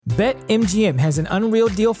BetMGM has an unreal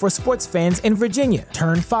deal for sports fans in Virginia.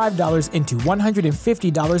 Turn $5 into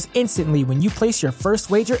 $150 instantly when you place your first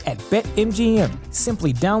wager at BetMGM.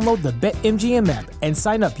 Simply download the BetMGM app and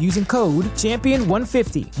sign up using code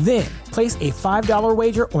Champion150. Then, place a $5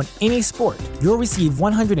 wager on any sport. You'll receive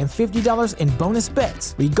 $150 in bonus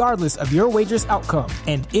bets, regardless of your wager's outcome.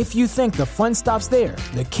 And if you think the fun stops there,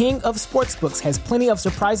 the King of Sportsbooks has plenty of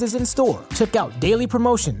surprises in store. Check out daily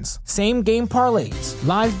promotions, same-game parlays,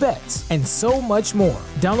 live bets, and so much more.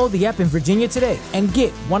 Download the app in Virginia today and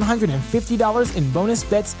get $150 in bonus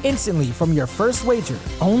bets instantly from your first wager.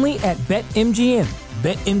 Only at BetMGM.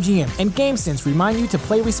 BetMGM and GameSense remind you to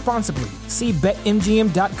play responsibly. See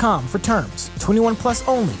BetMGM.com for terms. 21 plus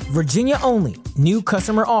only. Virginia only. New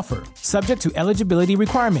customer offer. Subject to eligibility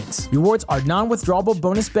requirements. Rewards are non-withdrawable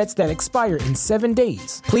bonus bets that expire in 7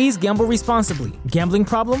 days. Please gamble responsibly. Gambling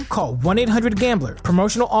problem? Call 1-800-GAMBLER.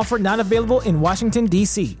 Promotional offer not available in Washington,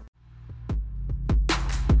 D.C.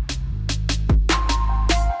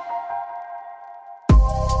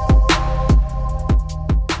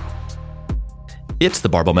 It's the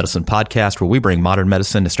Barbell Medicine Podcast, where we bring modern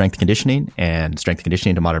medicine to strength conditioning and strength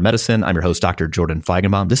conditioning to modern medicine. I'm your host, Dr. Jordan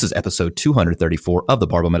Feigenbaum. This is episode 234 of the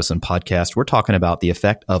Barbell Medicine Podcast. We're talking about the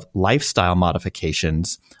effect of lifestyle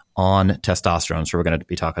modifications on testosterone. So we're going to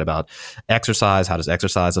be talking about exercise. How does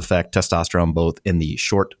exercise affect testosterone, both in the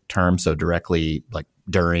short term, so directly like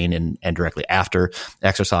during and directly after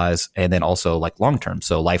exercise, and then also like long term.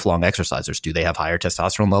 So lifelong exercisers, do they have higher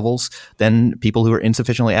testosterone levels than people who are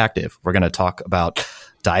insufficiently active? We're going to talk about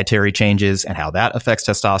dietary changes and how that affects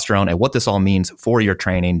testosterone and what this all means for your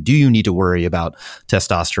training. Do you need to worry about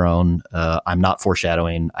testosterone? I'm not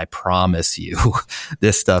foreshadowing. I promise you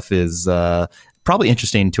this stuff is probably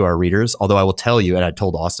interesting to our readers, although I will tell you, and I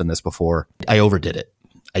told Austin this before, I overdid it.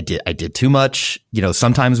 I did too much. You know,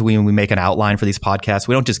 sometimes when we make an outline for these podcasts,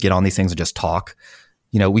 we don't just get on these things and just talk.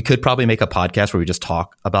 You know, we could probably make a podcast where we just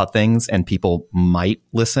talk about things and people might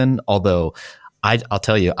listen. Although I'll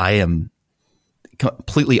tell you, I am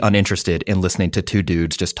completely uninterested in listening to two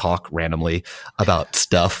dudes just talk randomly about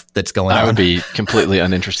stuff that's going on. I would be completely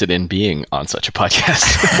uninterested in being on such a podcast.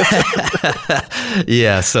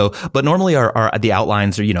 Yeah. So, but normally the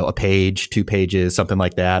outlines are, you know, a page, 2 pages, something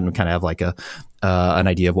like that. And we kind of have like an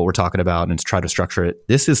idea of what we're talking about and try to structure it.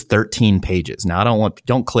 This is 13 pages. Now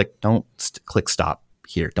don't click stop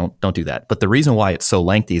here. Don't do that. But the reason why it's so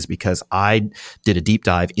lengthy is because I did a deep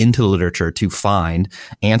dive into the literature to find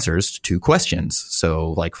answers to questions.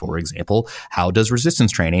 So like, for example, how does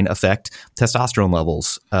resistance training affect testosterone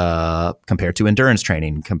levels compared to endurance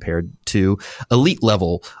training, compared to elite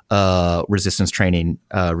level resistance trained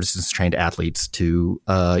athletes to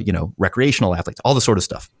recreational athletes, all this sort of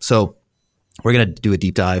stuff. So we're going to do a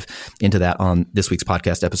deep dive into that on this week's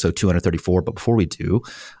podcast, episode 234. But before we do,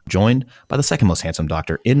 joined by the second most handsome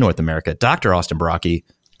doctor in North America, Dr. Austin Baraki.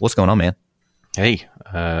 What's going on, man? Hey,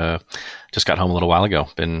 just got home a little while ago.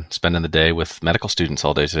 Been spending the day with medical students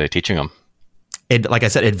all day today, teaching them. Like I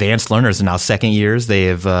said, advanced learners are now second years. They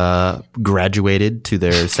have graduated to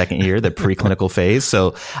their second year, the preclinical phase.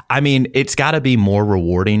 So, I mean, it's got to be more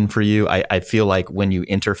rewarding for you. I feel like when you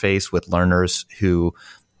interface with learners who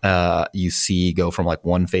you see go from like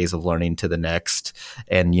one phase of learning to the next.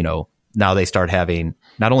 And, you know, now they start having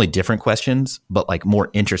not only different questions, but like more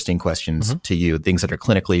interesting questions to you, things that are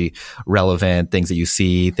clinically relevant, things that you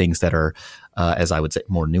see, things that are, as I would say,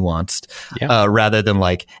 more nuanced, rather than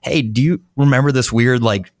like, hey, do you remember this weird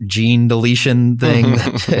like gene deletion thing?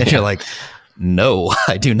 And you're like, no,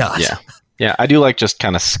 I do not. Yeah. I do like just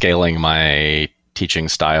kind of scaling my teaching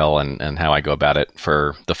style and how I go about it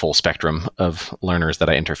for the full spectrum of learners that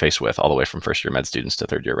I interface with, all the way from first year med students to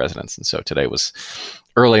third year residents. And so today was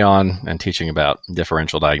early on and teaching about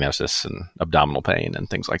differential diagnosis and abdominal pain and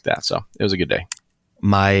things like that. So it was a good day.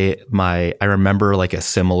 I remember like a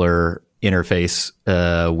similar interface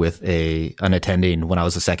with an attending when I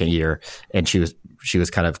was a second year, and she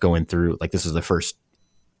was kind of going through, like, this was the first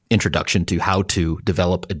introduction to how to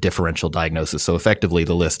develop a differential diagnosis. So effectively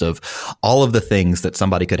the list of all of the things that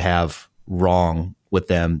somebody could have wrong with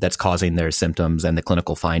them that's causing their symptoms and the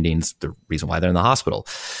clinical findings, the reason why they're in the hospital.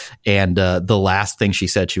 And the last thing she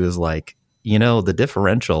said, she was like, you know, the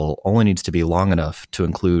differential only needs to be long enough to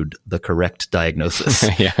include the correct diagnosis.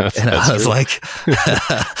 And I was like,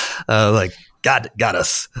 got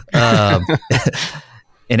us.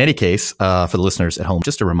 In any case, for the listeners at home,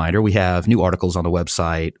 just a reminder, we have new articles on the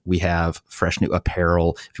website. We have fresh new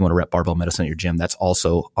apparel. If you want to rep barbell medicine at your gym, that's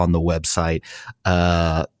also on the website.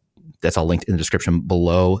 That's all linked in the description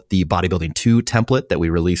below. The Bodybuilding 2 template that we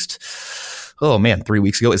released, oh man, 3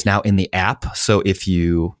 weeks ago, is now in the app. So if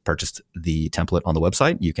you purchased the template on the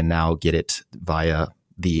website, you can now get it via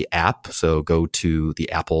the app. So go to the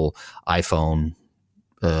Apple iPhone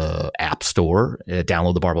app store,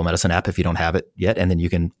 download the Barbell Medicine app if you don't have it yet, and then you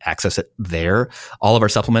can access it there. All of our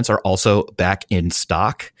supplements are also back in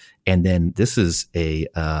stock. And then this is a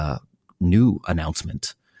new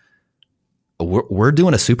announcement. We're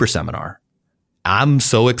doing a super seminar. I'm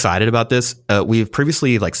so excited about this. We've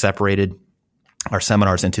previously separated our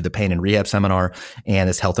seminars into the pain and rehab seminar and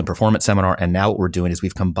this health and performance seminar. And now what we're doing is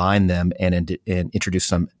we've combined them and introduced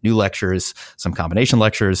some new lectures, some combination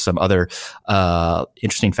lectures, some other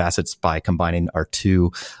interesting facets by combining our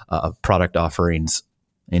two product offerings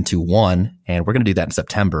into one. And we're going to do that in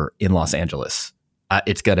September in Los Angeles.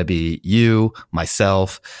 It's going to be you,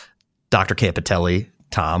 myself, Dr. Campitelli,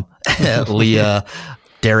 Tom, Leah,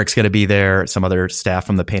 Derek's going to be there, some other staff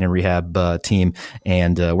from the pain and rehab team,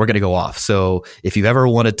 and we're going to go off. So if you've ever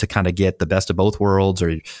wanted to kind of get the best of both worlds,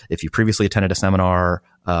 or if you previously attended a seminar,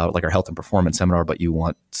 like our health and performance seminar, but you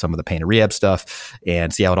want some of the pain and rehab stuff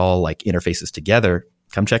and see how it all interfaces together,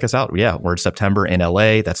 come check us out. Yeah, we're in September in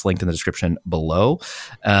LA. That's linked in the description below.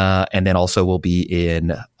 And then also we'll be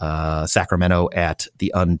in Sacramento at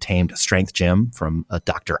the Untamed Strength Gym from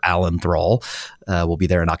Dr. Alan Thrall. We'll be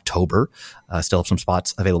there in October. Still have some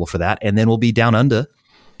spots available for that. And then we'll be down under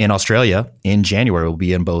in Australia in January. We'll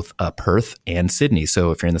be in both Perth and Sydney.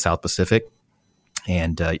 So if you're in the South Pacific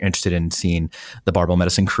and you're interested in seeing the Barbell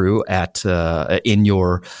Medicine crew at in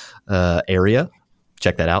your area,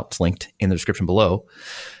 check that out. It's linked in the description below.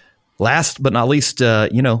 Last but not least,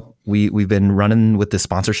 we've been running with this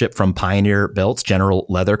sponsorship from Pioneer Belts, General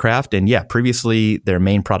Leathercraft. And yeah, previously their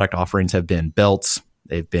main product offerings have been belts.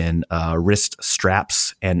 They've been wrist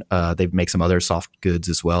straps, and they make some other soft goods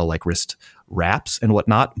as well, like wrist wraps and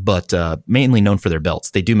whatnot, but mainly known for their belts.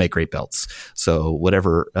 They do make great belts. So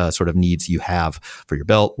whatever sort of needs you have for your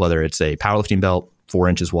belt, whether it's a powerlifting belt, 4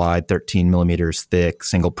 inches wide, 13 millimeters thick,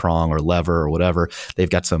 single prong or lever or whatever. They've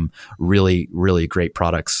got some really, really great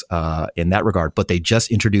products in that regard, but they just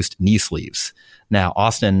introduced knee sleeves. Now,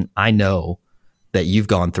 Austin, I know that you've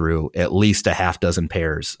gone through at least a half dozen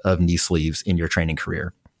pairs of knee sleeves in your training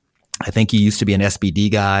career. I think you used to be an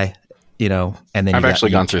SBD guy, and then I've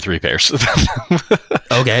actually gone through 3 pairs.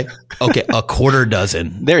 Okay. A quarter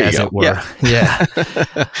dozen. There you go. It were. Yeah.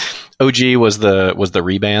 OG was the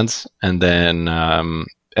rebands, and then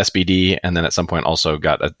SBD, and then at some point also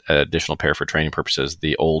got an additional pair for training purposes,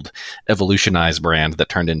 the old evolutionized brand that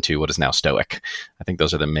turned into what is now Stoic. I think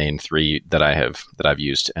those are the main 3 that I've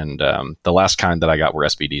used. And the last kind that I got were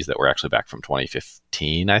SBDs that were actually back from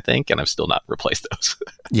 2015, I think, and I've still not replaced those.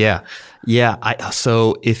 Yeah.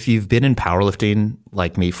 So if you've been in powerlifting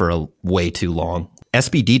like me for a way too long,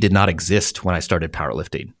 SBD did not exist when I started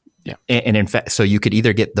powerlifting. Yeah. And in fact, so you could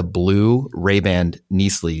either get the blue Ray-Ban knee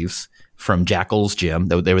sleeves from Jackal's Gym.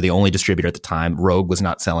 They were the only distributor at the time. Rogue was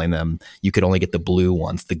not selling them. You could only get the blue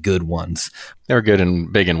ones, the good ones. They were good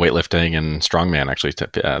and big in weightlifting and strongman, actually.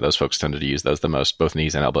 Those folks tended to use those the most, both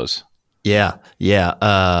knees and elbows. Yeah.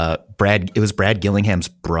 It was Brad Gillingham's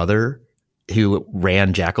brother who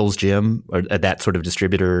ran Jackal's Gym, or that sort of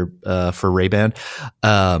distributor for Ray-Ban.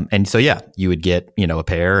 And so, yeah, you would get, a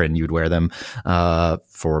pair and you would wear them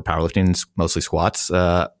for powerlifting, mostly squats.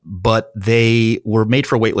 But they were made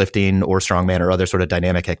for weightlifting or strongman or other sort of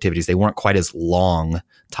dynamic activities. They weren't quite as long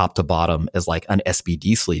top to bottom as like an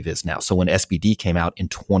SBD sleeve is now. So when SBD came out in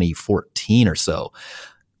 2014 or so,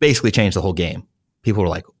 basically changed the whole game. People were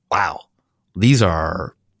like, wow, these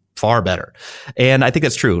are far better. And I think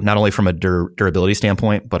that's true, not only from a durability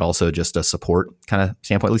standpoint, but also just a support kind of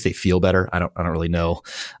standpoint. At least they feel better. I don't really know.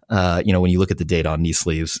 When you look at the data on knee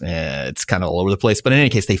sleeves, it's kind of all over the place. But in any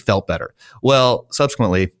case, they felt better. Well,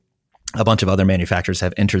 subsequently, a bunch of other manufacturers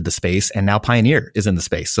have entered the space, and now Pioneer is in the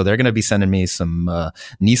space. So they're going to be sending me some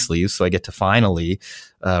knee sleeves. So I get to finally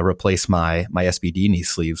replace my SBD knee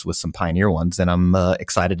sleeves with some Pioneer ones, and I'm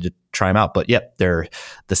excited to try them out. But yeah, they're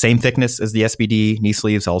the same thickness as the SBD knee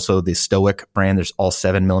sleeves. Also, the Stoic brand, there's all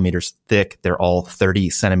 7 millimeters thick. They're all 30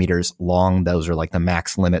 centimeters long. Those are like the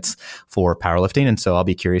max limits for powerlifting. And so I'll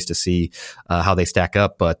be curious to see how they stack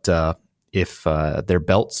up. But if their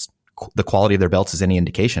belts, the quality of their belts is any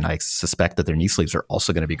indication, I suspect that their knee sleeves are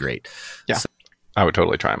also going to be great. Yeah, so, I would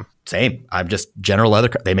totally try them. Same. I'm just General Leather.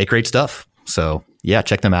 They make great stuff. So yeah,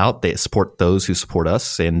 check them out. They support those who support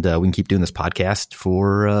us, and we can keep doing this podcast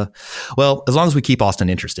for, as long as we keep Austin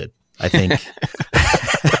interested. I think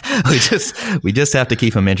we just have to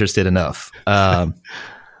keep him interested enough.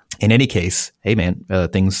 In any case, hey man,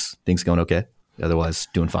 things going okay? Otherwise,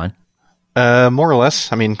 doing fine. More or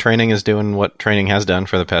less. I mean, training is doing what training has done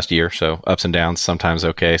for the past year. So ups and downs, sometimes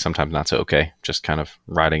okay, sometimes not so okay. Just kind of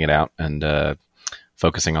riding it out and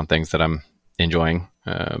focusing on things that I'm enjoying,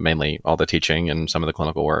 mainly all the teaching and some of the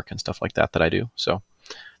clinical work and stuff like that I do. So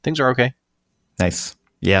things are okay. Nice.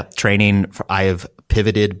 Yeah. Training, I have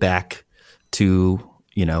pivoted back to,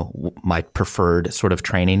 my preferred sort of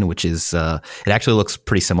training, which is, it actually looks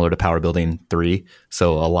pretty similar to Power Building 3.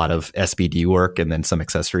 So a lot of SBD work and then some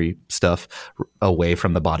accessory stuff away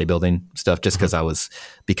from the bodybuilding stuff, just because I was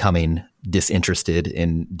becoming disinterested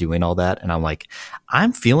in doing all that. And I'm like,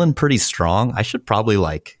 I'm feeling pretty strong. I should probably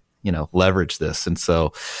leverage this. And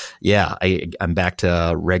so, yeah, I'm back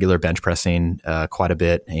to regular bench pressing quite a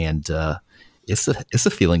bit, and it's a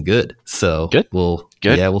feeling good. So good.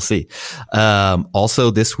 We'll see.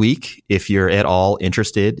 Also this week, if you're at all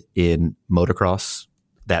interested in motocross,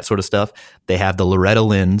 that sort of stuff, they have the Loretta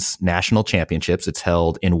Lynn's National Championships. It's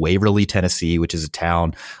held in Waverly, Tennessee, which is a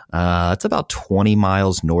town. It's about 20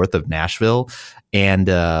 miles north of Nashville. And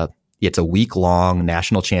it's a week-long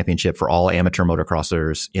national championship for all amateur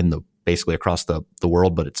motocrossers basically across the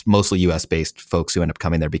world, but it's mostly US-based folks who end up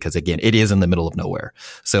coming there because, again, it is in the middle of nowhere.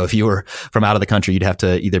 So if you were from out of the country, you'd have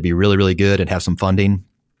to either be really, really good and have some funding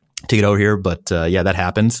to get over here. But that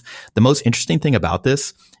happens. The most interesting thing about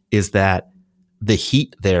this is that the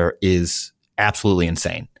heat there is absolutely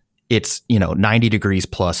insane. It's, 90 degrees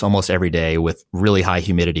plus almost every day with really high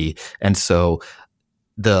humidity. And so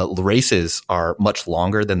the races are much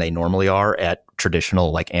longer than they normally are at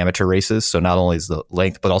traditional amateur races. So not only is the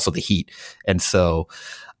length, but also the heat. And so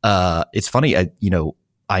it's funny,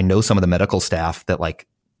 I know some of the medical staff that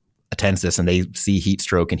attends this, and they see heat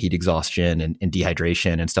stroke and heat exhaustion and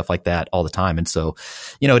dehydration and stuff like that all the time. And so,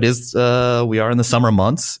 it is, we are in the summer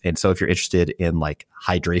months. And so if you're interested in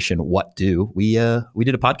hydration, we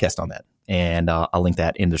did a podcast on that. And I'll link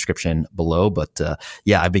that in the description below. But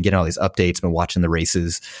I've been getting all these updates, been watching the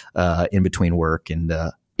races in between work. And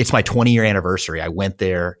it's my 20-year anniversary. I went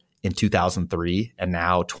there in 2003. And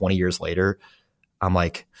now 20 years later, I'm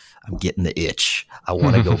getting the itch. I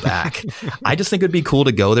want to go back. I just think it'd be cool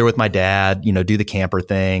to go there with my dad, do the camper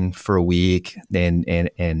thing for a week and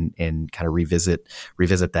kind of revisit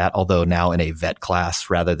that. Although now in a vet class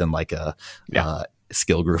rather than a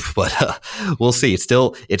skill group, but we'll see. It's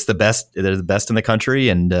the best. They're the best in the country,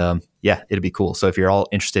 and it'd be cool. So if you're all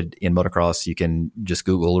interested in motocross, you can just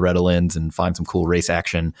Google Loretta Lynn's and find some cool race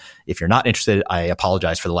action. If you're not interested, I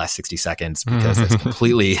apologize for the last 60 seconds because that's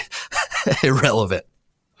completely irrelevant.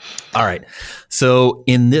 All right. So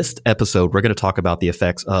in this episode, we're going to talk about the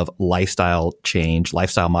effects of lifestyle change,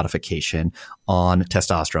 lifestyle modification on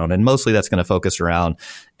testosterone. And mostly that's going to focus around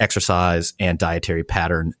exercise and dietary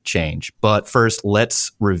pattern change. But first,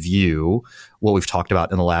 let's review what we've talked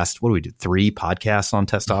about in the last, 3 podcasts on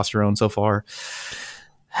testosterone so far?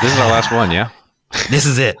 This is our last one, yeah? This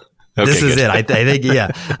is it. Okay, this is good.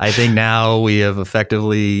 it. I think now we have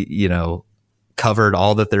effectively, covered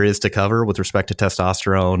all that there is to cover with respect to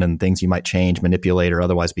testosterone and things you might change, manipulate, or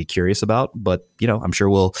otherwise be curious about. But, I'm sure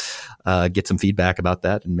we'll get some feedback about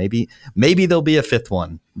that. And maybe there'll be a 5th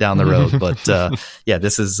one down the road. But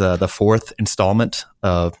this is the 4th installment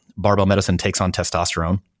of Barbell Medicine Takes on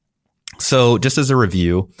Testosterone. So just as a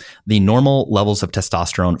review, the normal levels of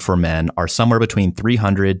testosterone for men are somewhere between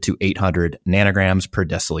 300 to 800 nanograms per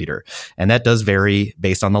deciliter. And that does vary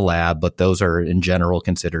based on the lab, but those are in general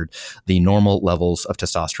considered the normal levels of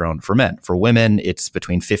testosterone for men. For women, it's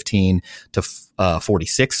between 15 to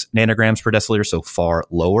 46 nanograms per deciliter, so far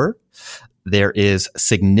lower. There is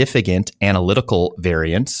significant analytical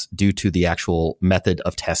variance due to the actual method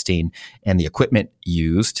of testing and the equipment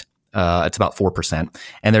used. It's about 4%.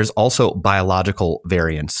 And there's also biological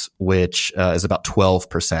variance, which is about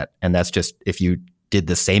 12%. And that's just if you did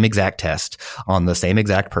the same exact test on the same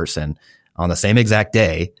exact person on the same exact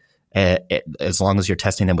day, as long as you're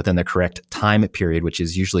testing them within the correct time period, which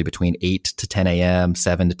is usually between 8 to 10 a.m.,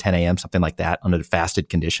 7 to 10 a.m., something like that under fasted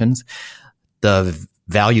conditions, the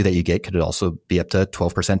value that you get could also be up to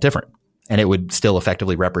 12% different. And it would still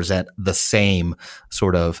effectively represent the same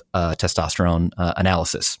sort of testosterone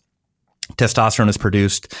analysis. Testosterone is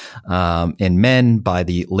produced in men by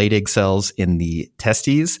the Leydig cells in the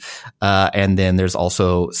testes. And then there's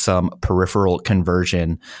also some peripheral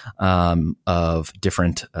conversion of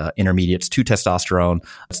different intermediates to testosterone.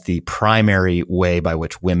 It's the primary way by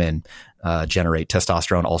which women generate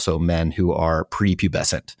testosterone, also men who are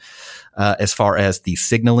prepubescent. As far as the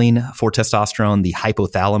signaling for testosterone, the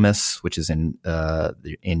hypothalamus, which is in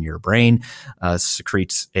your brain,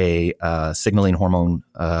 secretes a signaling hormone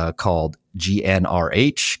called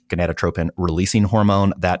GnRH, gonadotropin releasing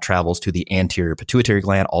hormone, that travels to the anterior pituitary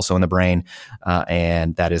gland, also in the brain,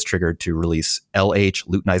 and that is triggered to release LH,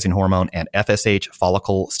 luteinizing hormone, and FSH,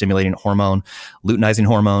 follicle stimulating hormone. Luteinizing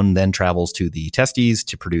hormone then travels to the testes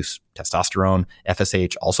to produce testosterone.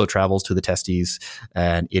 FSH also travels to the testes,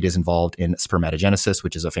 and it is involved in spermatogenesis,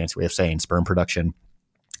 which is a fancy way of saying sperm production.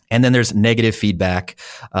 And then there's negative feedback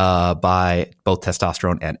by both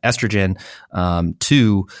testosterone and estrogen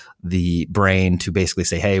to the brain to basically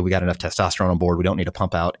say, hey, we got enough testosterone on board. We don't need to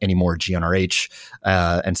pump out any more GnRH.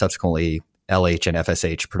 And subsequently, LH and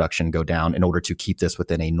FSH production go down in order to keep this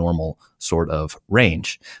within a normal sort of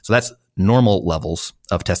range. So that's normal levels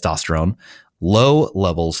of testosterone. Low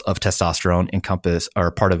levels of testosterone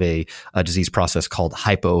are part of a disease process called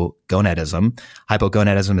hypogonadism.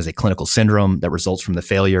 Hypogonadism is a clinical syndrome that results from the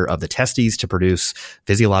failure of the testes to produce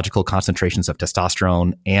physiological concentrations of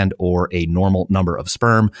testosterone and or a normal number of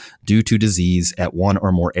sperm due to disease at one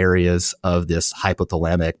or more areas of this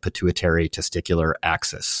hypothalamic pituitary testicular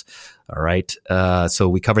axis. All right. So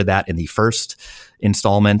we covered that in the first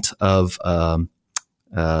installment of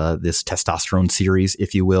this testosterone series,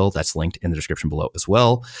 if you will. That's linked in the description below as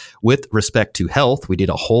well. With respect to health, we did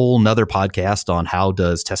a whole nother podcast on how do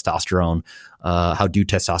testosterone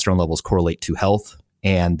levels correlate to health.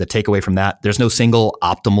 And the takeaway from that, there's no single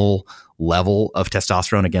optimal level of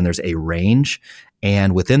testosterone. Again, there's a range.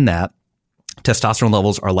 And within that, testosterone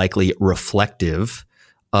levels are likely reflective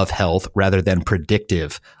of health rather than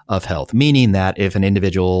predictive of health, meaning that if an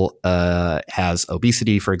individual has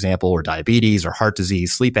obesity, for example, or diabetes or heart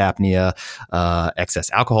disease, sleep apnea, excess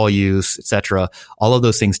alcohol use, etc., all of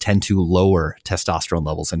those things tend to lower testosterone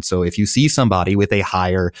levels. And so if you see somebody with a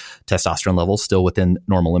higher testosterone level still within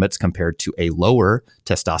normal limits compared to a lower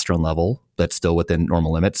testosterone level that's still within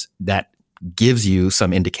normal limits, that gives you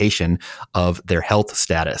some indication of their health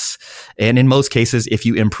status. And in most cases, if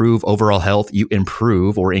you improve overall health, you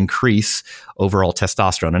improve or increase overall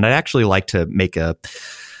testosterone. And I'd actually like to make a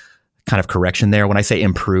kind of correction there. When I say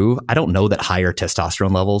improve, I don't know that higher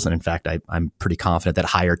testosterone levels, and in fact, I'm pretty confident that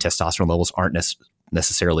higher testosterone levels aren't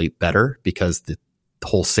necessarily better, because the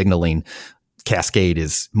whole signaling cascade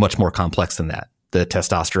is much more complex than that. The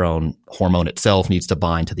testosterone hormone itself needs to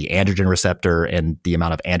bind to the androgen receptor, and the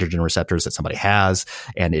amount of androgen receptors that somebody has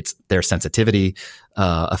and their sensitivity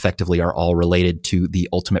effectively are all related to the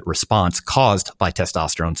ultimate response caused by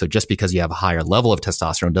testosterone. So just because you have a higher level of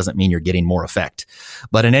testosterone doesn't mean you're getting more effect.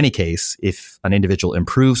 But in any case, if an individual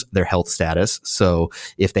improves their health status, so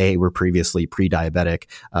if they were previously pre-diabetic,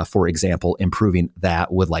 for example, improving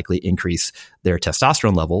that would likely increase their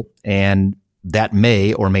testosterone level, and that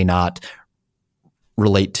may or may not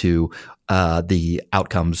relate to the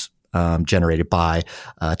outcomes generated by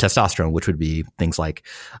testosterone, which would be things like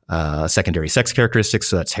secondary sex characteristics.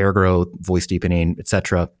 So that's hair growth, voice deepening,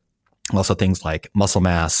 etc. Also things like muscle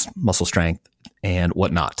mass, muscle strength, and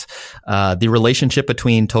whatnot. The relationship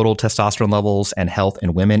between total testosterone levels and health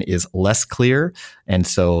in women is less clear. And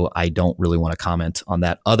so I don't really want to comment on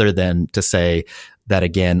that, other than to say that,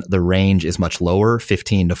 again, the range is much lower,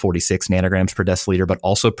 15 to 46 nanograms per deciliter, but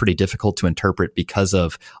also pretty difficult to interpret because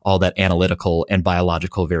of all that analytical and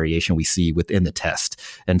biological variation we see within the test.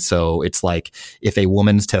 And so it's like if a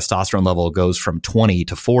woman's testosterone level goes from 20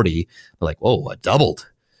 to 40, they're like, whoa, it doubled.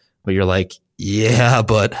 But you're like, yeah,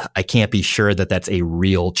 but I can't be sure that that's a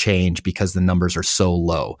real change because the numbers are so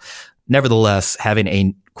low. Nevertheless, having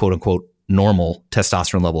a quote unquote normal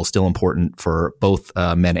testosterone level is still important for both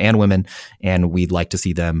men and women, and we'd like to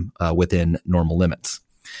see them within normal limits.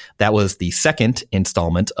 That was the second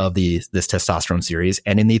installment of this testosterone series,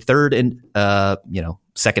 and in the third and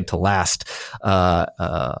second to last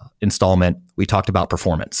installment, we talked about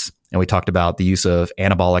performance. And we talked about the use of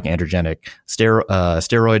anabolic androgenic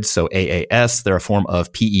steroids, so AAS. They're a form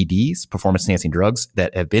of PEDs, performance-enhancing drugs,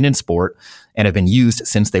 that have been in sport and have been used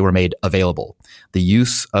since they were made available. The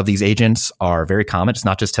use of these agents are very common. It's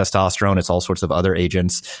not just testosterone, it's all sorts of other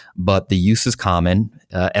agents, but the use is common,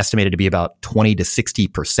 estimated to be about 20 to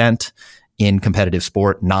 60% in competitive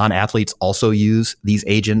sport. Non-athletes also use these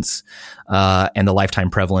agents, and the lifetime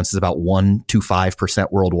prevalence is about 1 to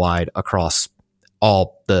 5% worldwide across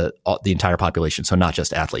the entire population, so not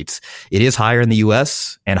just athletes. It is higher in the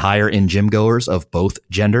US and higher in gym goers of both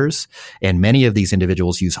genders, and many of these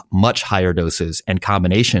individuals use much higher doses and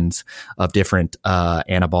combinations of different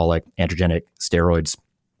anabolic androgenic steroids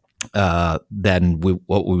than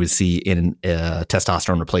what we would see in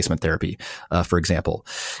testosterone replacement therapy, for example.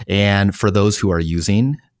 And for those who are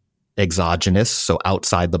using exogenous, so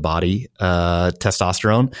outside the body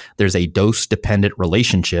testosterone, there's a dose-dependent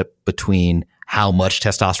relationship between how much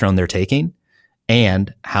testosterone they're taking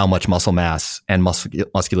and how much muscle mass and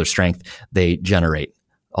muscular strength they generate.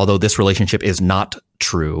 Although this relationship is not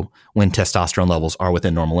true when testosterone levels are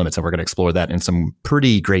within normal limits. And we're going to explore that in some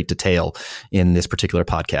pretty great detail in this particular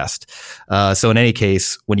podcast. So in any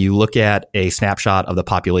case, when you look at a snapshot of the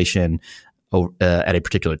population at a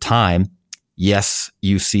particular time, yes,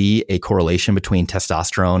 you see a correlation between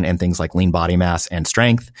testosterone and things like lean body mass and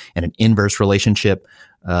strength, and an inverse relationship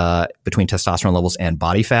between testosterone levels and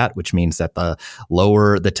body fat, which means that the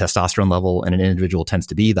lower the testosterone level in an individual tends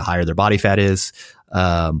to be, the higher their body fat is.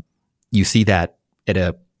 You see that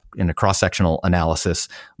in a cross-sectional analysis,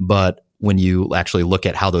 but when you actually look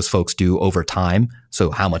at how those folks do over time,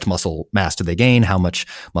 so how much muscle mass do they gain, how much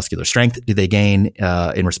muscular strength do they gain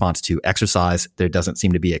in response to exercise, there doesn't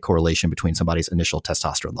seem to be a correlation between somebody's initial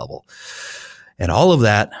testosterone level. And all of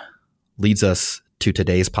that leads us to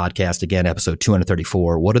today's podcast, again, episode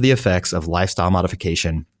 234. What are the effects of lifestyle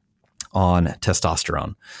modification on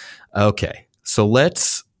testosterone? Okay, so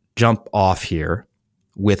let's jump off here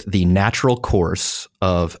with the natural course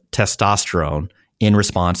of testosterone in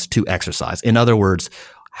response to exercise. In other words,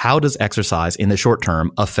 how does exercise in the short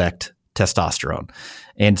term affect testosterone?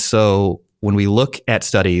 And so when we look at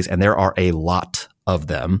studies, and there are a lot of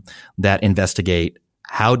them that investigate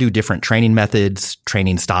how do different training methods,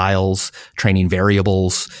 training styles, training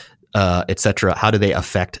variables, et cetera, how do they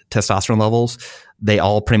affect testosterone levels? They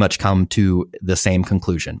all pretty much come to the same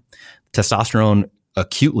conclusion. Testosterone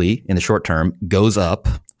acutely in the short term goes up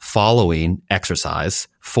following exercise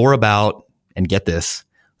for about, and get this,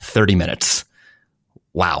 30 minutes.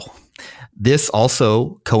 Wow. This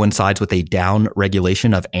also coincides with a down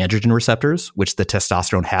regulation of androgen receptors, which the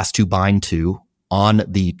testosterone has to bind to on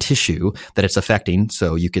the tissue that it's affecting.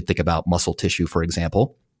 So you could think about muscle tissue, for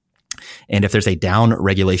example. And if there's a down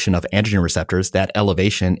regulation of androgen receptors, that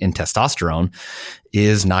elevation in testosterone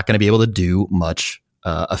is not going to be able to do much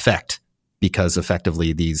effect, because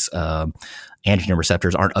effectively these androgen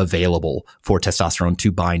receptors aren't available for testosterone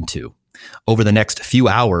to bind to. Over the next few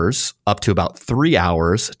hours, up to about 3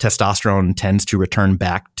 hours, testosterone tends to return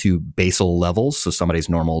back to basal levels. So somebody's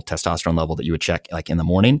normal testosterone level that you would check like in the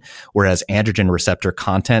morning, whereas androgen receptor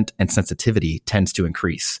content and sensitivity tends to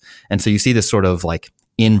increase. And so you see this sort of like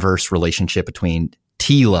inverse relationship between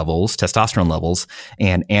T levels, testosterone levels,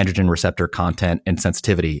 and androgen receptor content and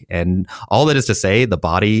sensitivity. And all that is to say, the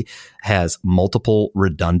body has multiple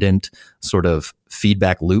redundant sort of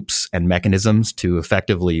feedback loops and mechanisms to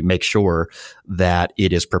effectively make sure that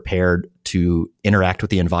it is prepared to interact with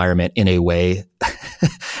the environment in a way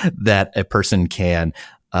that a person can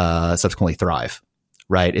subsequently thrive.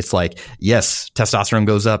 Right? It's like, yes, testosterone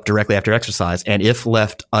goes up directly after exercise. And if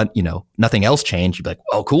left, nothing else changed, you'd be like,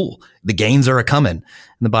 oh, cool. The gains are coming. And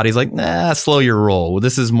the body's like, nah, slow your roll. Well,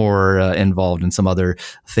 this is more involved in some other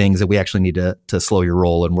things that we actually need to slow your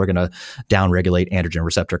roll. And we're going to downregulate androgen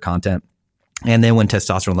receptor content. And then when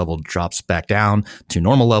testosterone level drops back down to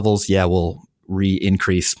normal levels, we'll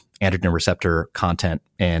re-increase androgen receptor content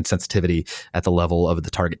and sensitivity at the level of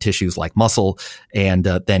the target tissues like muscle, and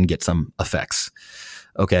then get some effects.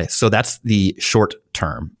 Okay, so that's the short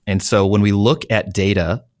term. And so when we look at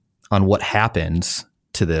data on what happens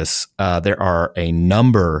to this, there are a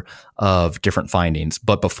number of different findings.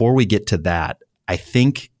 But before we get to that, I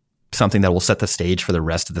think something that will set the stage for the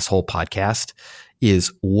rest of this whole podcast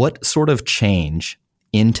is what sort of change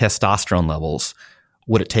in testosterone levels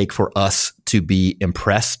would it take for us to be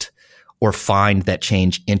impressed or find that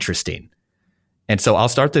change interesting? And so I'll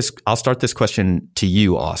start this question to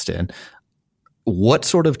you, Austin. What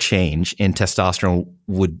sort of change in testosterone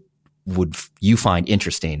would you find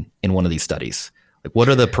interesting in one of these studies? Like, what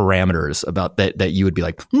are the parameters about that you would be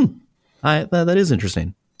like, that is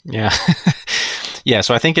interesting? Yeah. Yeah.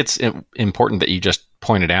 So I think it's important that you just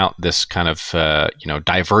pointed out this kind of,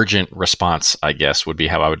 divergent response, I guess, would be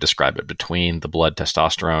how I would describe it, between the blood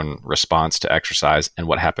testosterone response to exercise and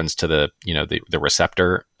what happens to the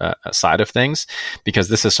receptor side of things. Because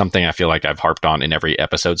this is something I feel like I've harped on in every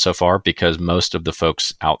episode so far, because most of the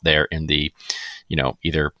folks out there in the,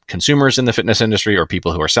 either consumers in the fitness industry or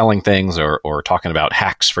people who are selling things or talking about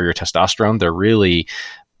hacks for your testosterone, they're really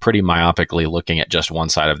pretty myopically looking at just one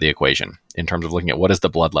side of the equation in terms of looking at what is the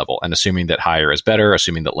blood level and assuming that higher is better,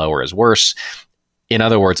 assuming that lower is worse. In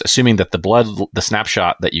other words, assuming that the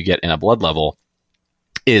snapshot that you get in a blood level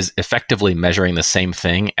is effectively measuring the same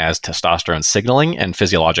thing as testosterone signaling and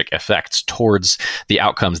physiologic effects towards the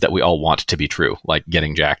outcomes that we all want to be true, like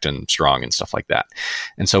getting jacked and strong and stuff like that.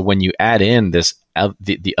 And so when you add in this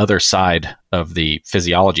the other side of the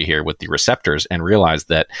physiology here with the receptors and realized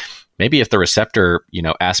that maybe if the receptor,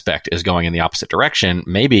 aspect is going in the opposite direction,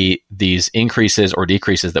 maybe these increases or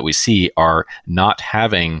decreases that we see are not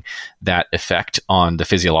having that effect on the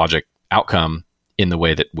physiologic outcome in the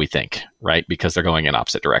way that we think, right? Because they're going in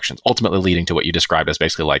opposite directions, ultimately leading to what you described as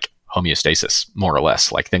basically like homeostasis, more or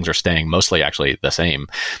less, like things are staying mostly actually the same.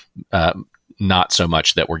 Not so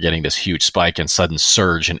much that we're getting this huge spike and sudden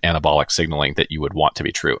surge in anabolic signaling that you would want to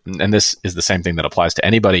be true. And this is the same thing that applies to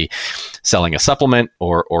anybody selling a supplement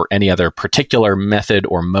or any other particular method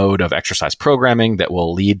or mode of exercise programming that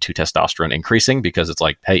will lead to testosterone increasing, because it's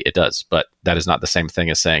like, hey, it does. But that is not the same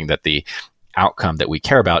thing as saying that the outcome that we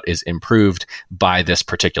care about is improved by this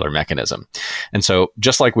particular mechanism. And so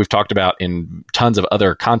just like we've talked about in tons of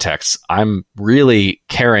other contexts, I'm really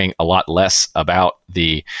caring a lot less about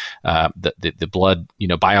the blood,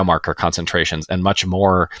 biomarker concentrations, and much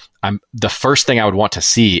more. The first thing I would want to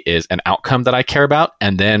see is an outcome that I care about.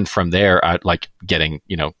 And then from there, I'd like getting,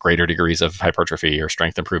 greater degrees of hypertrophy or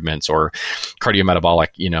strength improvements or cardiometabolic,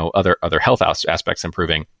 other health aspects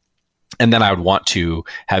improving. And then I would want to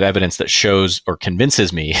have evidence that shows or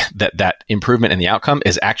convinces me that that improvement in the outcome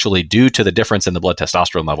is actually due to the difference in the blood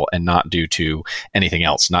testosterone level and not due to anything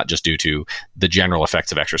else, not just due to the general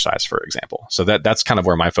effects of exercise, for example. So that's kind of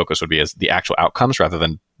where my focus would be, is the actual outcomes rather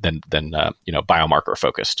than biomarker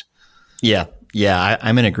focused. Yeah,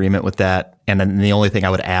 I'm in agreement with that. And then the only thing I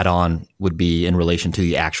would add on would be in relation to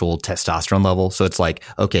the actual testosterone level. So it's like,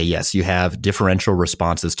 okay, yes, you have differential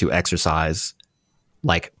responses to exercise,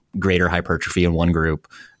 like greater hypertrophy in one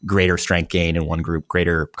group, greater strength gain in one group,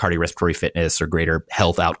 greater cardiorespiratory fitness or greater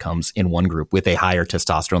health outcomes in one group with a higher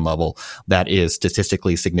testosterone level that is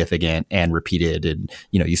statistically significant and repeated. And,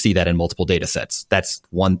 you see that in multiple data sets. That's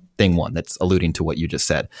one that's alluding to what you just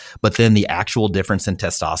said. But then the actual difference in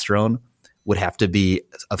testosterone would have to be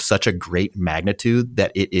of such a great magnitude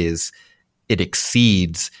that it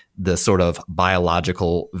exceeds the sort of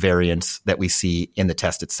biological variance that we see in the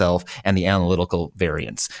test itself and the analytical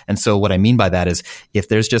variance. And so what I mean by that is if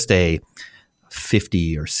there's just a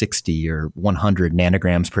 50 or 60 or 100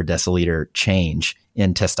 nanograms per deciliter change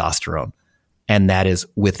in testosterone, and that is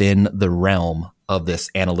within the realm of this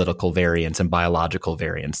analytical variance and biological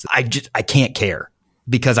variance, I can't care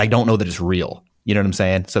because I don't know that it's real. You know what I'm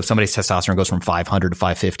saying? So if somebody's testosterone goes from 500 to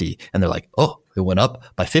 550 and they're like, oh, it went up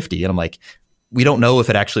by 50. And I'm like, we don't know if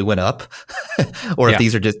it actually went up or if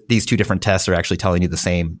these two different tests are actually telling you the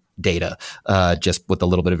same data, just with a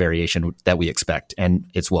little bit of variation that we expect. And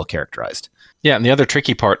it's well characterized. Yeah. And the other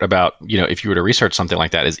tricky part about, if you were to research something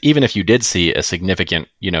like that is even if you did see a significant,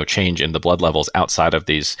 change in the blood levels outside of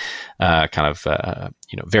these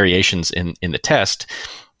variations in the test,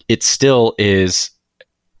 it still is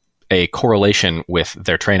a correlation with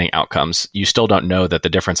their training outcomes. You still don't know that the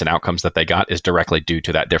difference in outcomes that they got is directly due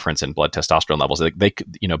to that difference in blood testosterone levels. They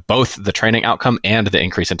both the training outcome and the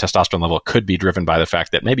increase in testosterone level could be driven by the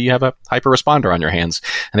fact that maybe you have a hyper responder on your hands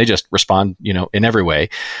and they just respond, in every way.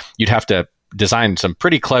 You'd have to design some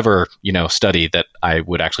pretty clever, study that I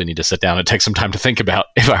would actually need to sit down and take some time to think about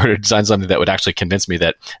if I were to design something that would actually convince me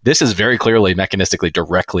that this is very clearly mechanistically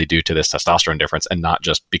directly due to this testosterone difference and not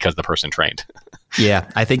just because the person trained. Yeah,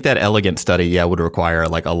 I think that elegant study, would require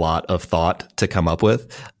like a lot of thought to come up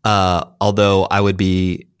with. Although I would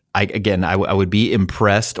be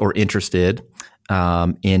impressed or interested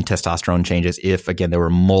in testosterone changes if, again, there were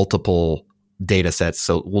multiple data sets.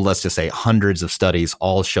 So let's just say hundreds of studies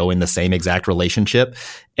all showing the same exact relationship.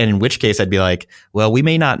 And in which case I'd be like, well, we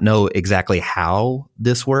may not know exactly how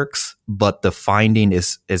this works, but the finding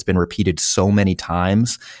has been repeated so many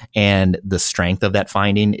times and the strength of that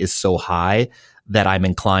finding is so high that I'm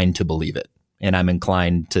inclined to believe it. And I'm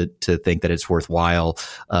inclined to think that it's worthwhile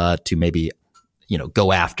to maybe,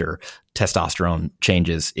 go after testosterone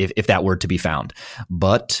changes if that were to be found.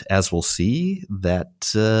 But as we'll see, that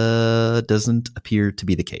doesn't appear to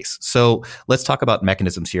be the case. So let's talk about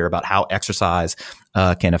mechanisms here about how exercise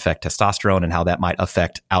can affect testosterone and how that might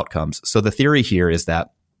affect outcomes. So the theory here is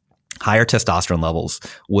that higher testosterone levels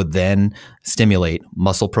would then stimulate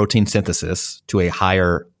muscle protein synthesis to a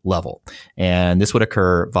higher level. And this would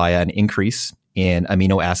occur via an increase in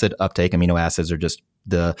amino acid uptake. Amino acids are just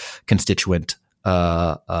the constituent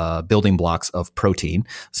building blocks of protein.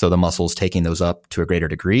 So the muscle's taking those up to a greater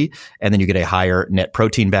degree, and then you get a higher net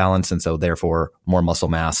protein balance. And so therefore more muscle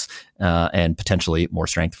mass, and potentially more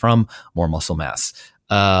strength from more muscle mass.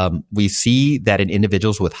 We see that in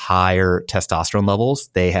individuals with higher testosterone levels,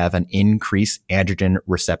 they have an increased androgen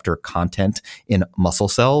receptor content in muscle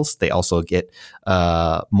cells. They also get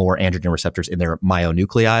more androgen receptors in their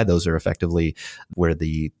myonuclei. Those are effectively where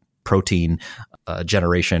the protein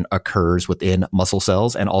generation occurs within muscle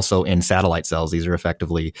cells and also in satellite cells. These are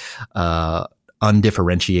effectively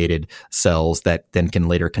undifferentiated cells that then can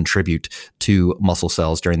later contribute to muscle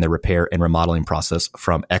cells during the repair and remodeling process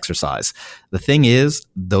from exercise. The thing is,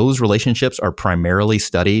 those relationships are primarily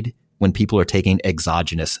studied when people are taking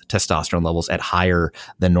exogenous testosterone levels at higher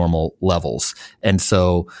than normal levels. And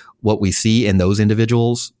so what we see in those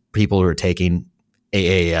individuals, people who are taking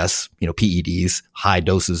AAS, PEDs, high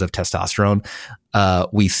doses of testosterone,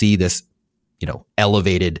 we see this,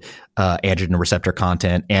 elevated androgen receptor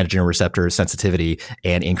content, androgen receptor sensitivity,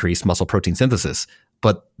 and increased muscle protein synthesis.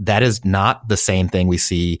 But that is not the same thing we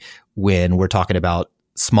see when we're talking about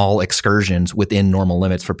small excursions within normal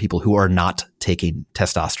limits for people who are not taking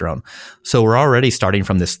testosterone. So we're already starting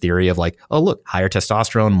from this theory of like, oh, look, higher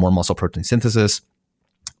testosterone, more muscle protein synthesis,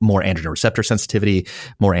 more androgen receptor sensitivity,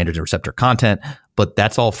 more androgen receptor content. But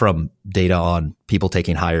that's all from data on people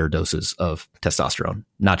taking higher doses of testosterone,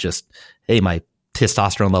 not just, hey, my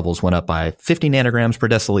testosterone levels went up by 50 nanograms per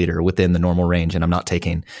deciliter within the normal range, and I'm not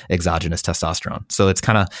taking exogenous testosterone. So it's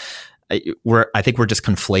kind of, I think we're just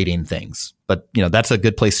conflating things, but that's a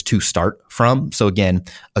good place to start from. So again,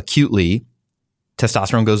 acutely,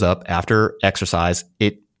 testosterone goes up after exercise.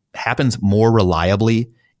 It happens more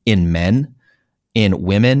reliably in men. In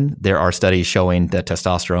women, there are studies showing that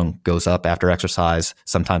testosterone goes up after exercise.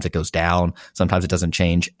 Sometimes it goes down. Sometimes it doesn't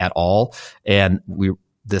change at all. And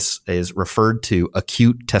this is referred to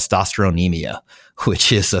acute testosteronemia,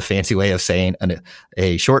 which is a fancy way of saying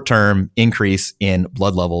a short-term increase in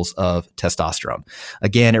blood levels of testosterone.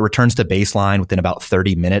 Again, it returns to baseline within about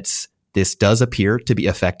 30 minutes. This does appear to be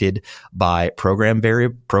affected by programming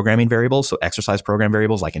variables, so exercise program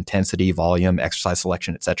variables like intensity, volume, exercise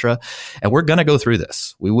selection, etc. And we're going to go through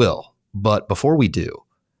this. We will. But before we do,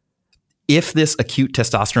 if this acute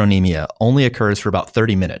testosteronemia only occurs for about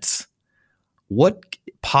 30 minutes, what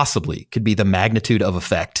possibly could be the magnitude of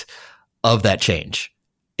effect of that change?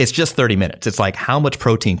 It's just 30 minutes. It's like, how much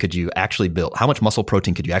protein could you actually build? How much muscle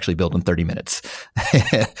protein could you actually build in 30 minutes?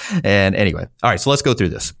 And anyway, all right, so let's go through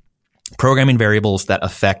this. Programming variables that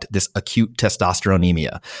affect this acute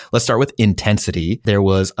testosteronemia. Let's start with intensity. There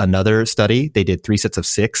was another study. They did 3 sets of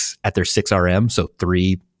 6 at their 6RM, so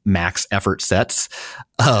 3 max effort sets.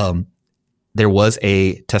 There was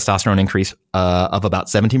a testosterone increase of about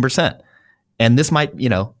 17%. And this might,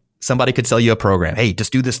 somebody could sell you a program. Hey,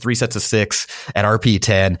 just do this 3 sets of 6 at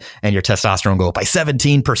RP10 and your testosterone go up by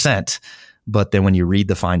 17%. But then when you read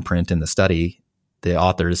the fine print in the study, the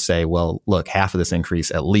authors say, well, look, half of this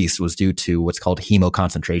increase at least was due to what's called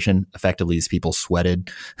hemoconcentration. Effectively, these people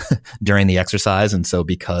sweated during the exercise. And so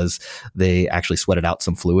because they actually sweated out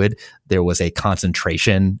some fluid, there was an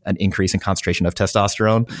increase in concentration of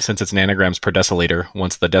testosterone. Since it's nanograms per deciliter,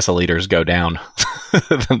 once the deciliters go down,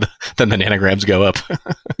 then the nanograms go up.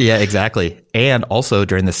 Yeah, exactly. And also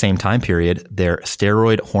during the same time period, their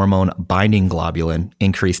steroid hormone binding globulin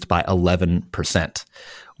increased by 11%.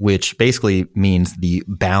 Which basically means the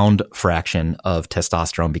bound fraction of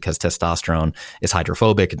testosterone, because testosterone is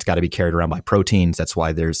hydrophobic. It's got to be carried around by proteins. That's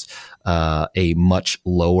why there's a much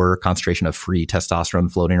lower concentration of free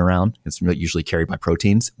testosterone floating around. It's usually carried by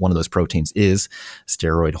proteins. One of those proteins is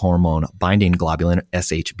steroid hormone binding globulin,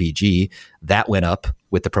 SHBG. That went up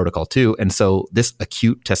with the protocol too. And so this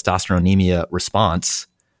acute testosteronemia response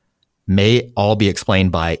may all be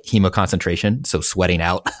explained by hemoconcentration, so sweating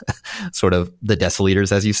out sort of the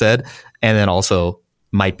deciliters, as you said, and then also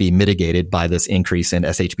might be mitigated by this increase in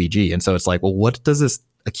SHBG. And so it's like, well, what does this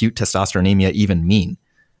acute testosteronemia even mean?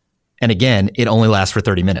 And again, it only lasts for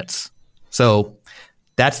 30 minutes. So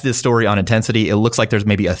that's the story on intensity. It looks like there's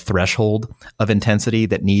maybe a threshold of intensity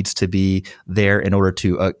that needs to be there in order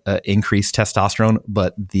to increase testosterone,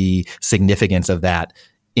 but the significance of that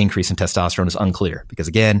increase in testosterone is unclear because,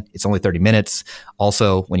 again, it's only 30 minutes.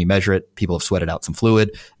 Also, when you measure it, people have sweated out some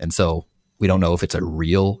fluid. And so we don't know if it's a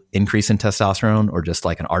real increase in testosterone or just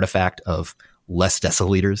like an artifact of less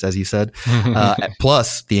deciliters, as you said,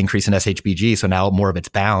 plus the increase in SHBG. So now more of it's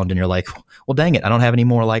bound and you're like, well, dang it, I don't have any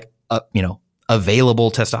more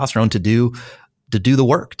available testosterone to do the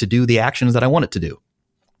work, to do the actions that I want it to do.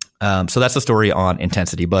 So that's the story on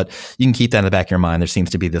intensity, but you can keep that in the back of your mind. There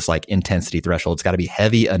seems to be this like intensity threshold. It's got to be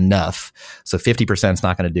heavy enough. So 50% is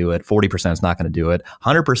not going to do it. 40% is not going to do it.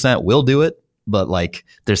 100% will do it, but like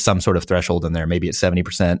there's some sort of threshold in there. Maybe it's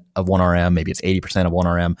 70% of 1RM. Maybe it's 80% of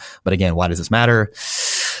 1RM. But again, why does this matter?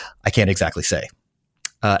 I can't exactly say.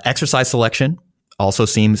 Exercise selection also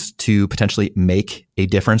seems to potentially make a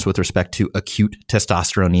difference with respect to acute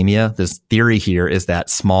testosteronemia. This theory here is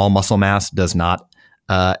that small muscle mass does not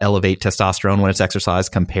elevate testosterone when it's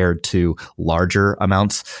exercised compared to larger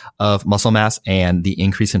amounts of muscle mass. And the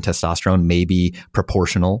increase in testosterone may be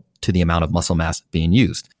proportional to the amount of muscle mass being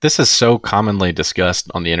used. This is so commonly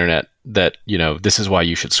discussed on the internet that, this is why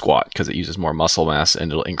you should squat, because it uses more muscle mass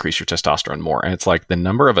and it'll increase your testosterone more. And it's like the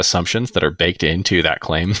number of assumptions that are baked into that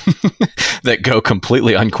claim that go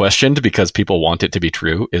completely unquestioned because people want it to be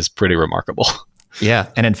true is pretty remarkable. Yeah.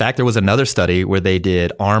 And in fact, there was another study where they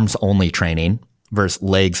did arms only training versus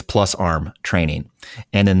legs plus arm training.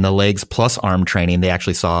 And in the legs plus arm training, they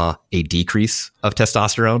actually saw a decrease of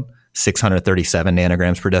testosterone, 637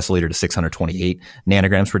 nanograms per deciliter to 628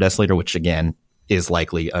 nanograms per deciliter, which again is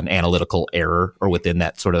likely an analytical error or within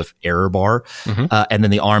that sort of error bar. Mm-hmm. And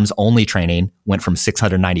then the arms only training went from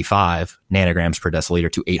 695 nanograms per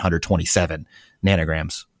deciliter to 827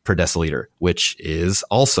 nanograms per deciliter, which is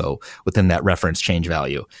also within that reference change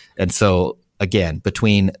value. And so again,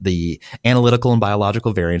 between the analytical and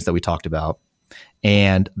biological variance that we talked about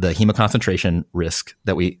and the hemoconcentration risk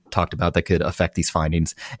that we talked about that could affect these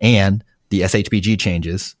findings and the SHBG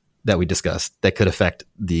changes that we discussed that could affect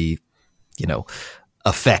the,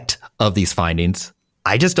 effect of these findings,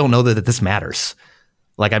 I just don't know that this matters.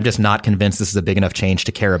 Like, I'm just not convinced this is a big enough change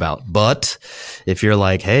to care about. But if you're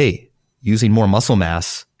like, hey, using more muscle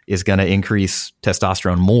mass is going to increase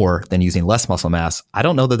testosterone more than using less muscle mass, I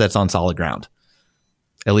don't know that that's on solid ground,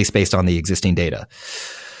 at least based on the existing data.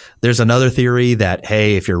 There's another theory that,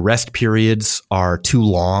 hey, if your rest periods are too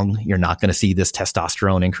long, you're not going to see this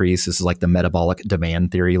testosterone increase. This is like the metabolic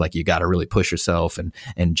demand theory. Like, you got to really push yourself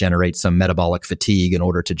and generate some metabolic fatigue in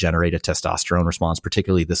order to generate a testosterone response,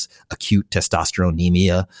 particularly this acute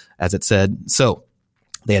testosteronemia, as it said. So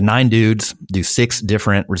they had 9 dudes do 6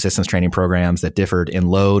 different resistance training programs that differed in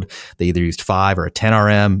load. They either used 5 or a 10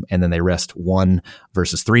 RM, and then they rest 1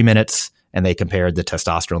 versus 3 minutes. And they compared the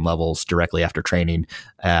testosterone levels directly after training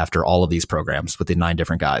after all of these programs with the 9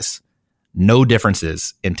 different guys. No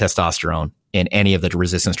differences in testosterone in any of the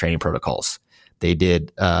resistance training protocols. They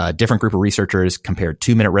did a different group of researchers compared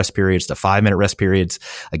 2-minute rest periods to 5-minute rest periods.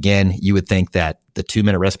 Again, you would think that the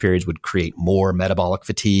 2-minute rest periods would create more metabolic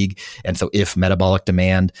fatigue. And so if metabolic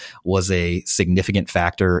demand was a significant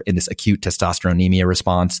factor in this acute testosteronemia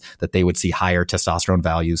response, that they would see higher testosterone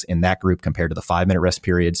values in that group compared to the 5-minute rest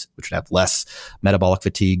periods, which would have less metabolic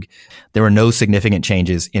fatigue. There were no significant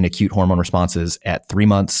changes in acute hormone responses at 3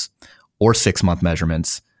 months or 6-month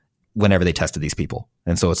measurements whenever they tested these people.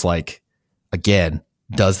 And so it's like, again,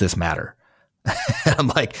 does this matter? I'm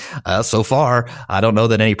like, so far, I don't know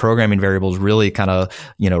that any programming variables really kind of,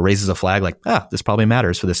 raises a flag like, this probably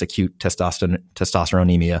matters for this acute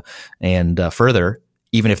testosteronemia. And further,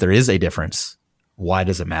 even if there is a difference, why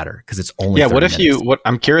does it matter? Because it's only 30 minutes.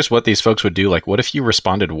 I'm curious what these folks would do. Like, what if you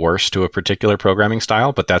responded worse to a particular programming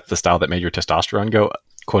style, but that's the style that made your testosterone go,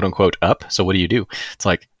 quote unquote, up? So what do you do? It's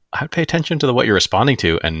like, I would pay attention to what you're responding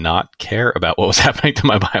to and not care about what was happening to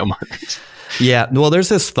my biomarkers. Yeah. Well, there's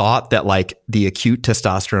this thought that like the acute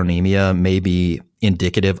testosteronemia may be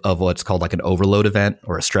indicative of what's called like an overload event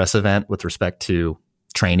or a stress event with respect to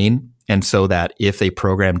training. And so that if a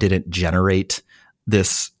program didn't generate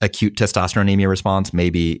this acute testosteronemia response,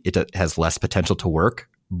 maybe it has less potential to work.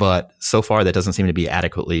 But so far, that doesn't seem to be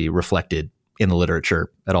adequately reflected in the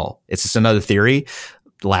literature at all. It's just another theory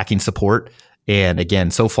lacking support. And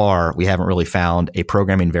again, so far, we haven't really found a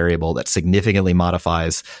programming variable that significantly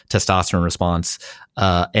modifies testosterone response.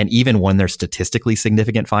 And even when there's statistically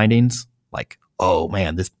significant findings, like, oh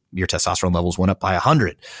man, your testosterone levels went up by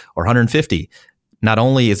 100 or 150. Not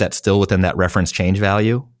only is that still within that reference change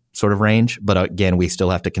value sort of range, but again, we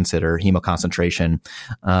still have to consider hemoconcentration.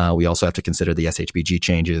 We also have to consider the SHBG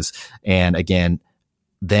changes. And again,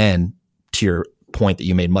 then to your point that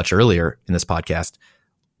you made much earlier in this podcast,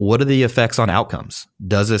 what are the effects on outcomes?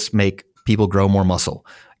 Does this make people grow more muscle,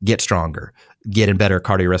 get stronger, get in better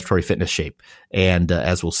cardiorespiratory fitness shape? And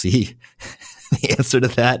as we'll see, the answer to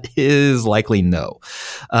that is likely no.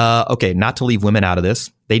 Okay, not to leave women out of this.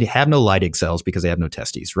 They have no Leydig cells because they have no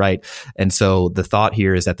testes, right? And so the thought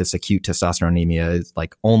here is that this acute testosteronemia is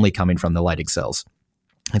like only coming from the Leydig cells.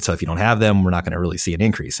 And so if you don't have them, we're not going to really see an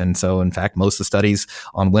increase. And so, in fact, most of the studies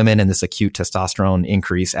on women and this acute testosterone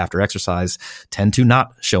increase after exercise tend to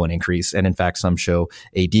not show an increase. And in fact, some show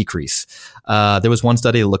a decrease. There was one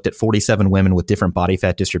study that looked at 47 women with different body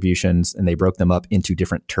fat distributions, and they broke them up into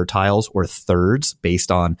different tertiles or thirds based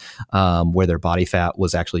on where their body fat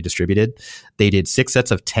was actually distributed. They did 6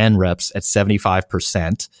 sets of 10 reps at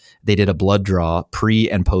 75%. They did a blood draw pre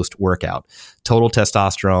and post workout. Total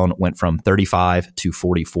testosterone went from 35 to 40.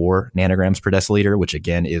 1344 nanograms per deciliter, which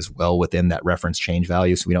again is well within that reference change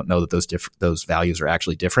value. So we don't know that those values are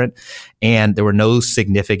actually different. And there were no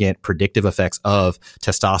significant predictive effects of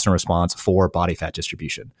testosterone response for body fat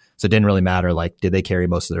distribution. So it didn't really matter, like, did they carry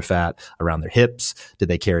most of their fat around their hips? Did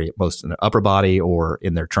they carry most in their upper body or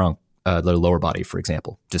in their trunk, their lower body, for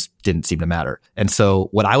example? Just didn't seem to matter. And so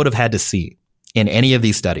what I would have had to see in any of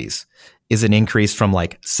these studies is an increase from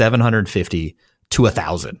like 750 to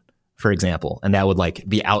 1,000, for example. And that would like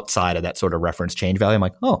be outside of that sort of reference change value. I'm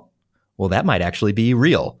like, oh, well, that might actually be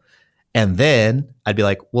real. And then I'd be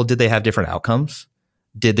like, well, did they have different outcomes?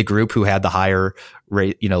 Did the group who had the higher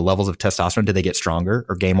rate, levels of testosterone, did they get stronger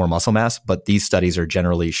or gain more muscle mass? But these studies are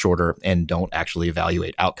generally shorter and don't actually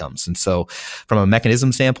evaluate outcomes. And so from a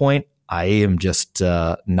mechanism standpoint, I am just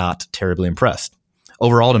not terribly impressed.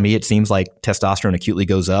 Overall, to me, it seems like testosterone acutely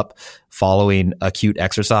goes up following acute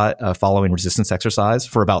exercise, following resistance exercise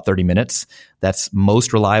for about 30 minutes. That's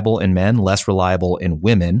most reliable in men, less reliable in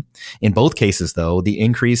women. In both cases, though, the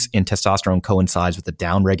increase in testosterone coincides with the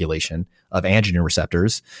downregulation of androgen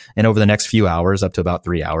receptors. And over the next few hours, up to about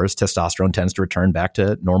 3 hours, testosterone tends to return back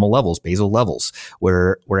to normal levels, basal levels,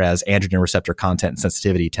 whereas androgen receptor content and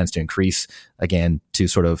sensitivity tends to increase again to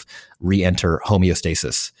sort of re-enter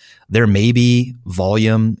homeostasis. There may be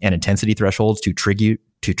volume and intensity thresholds to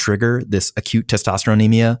trigger this acute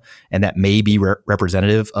testosteronemia, and that may be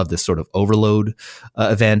representative of this sort of overload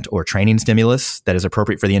event or training stimulus that is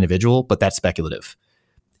appropriate for the individual, but that's speculative.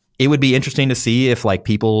 It would be interesting to see if like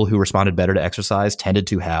people who responded better to exercise tended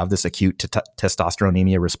to have this acute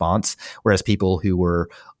testosteronemia response, whereas people who were,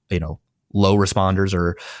 low responders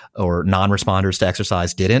or non-responders to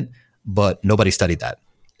exercise didn't, but nobody studied that.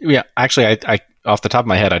 Yeah, actually, I off the top of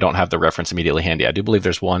my head, I don't have the reference immediately handy. I do believe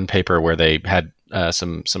there's one paper where they had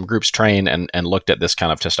some groups train and looked at this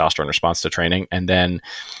kind of testosterone response to training, and then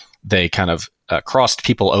they kind of crossed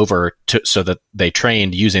people over so that they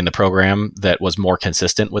trained using the program that was more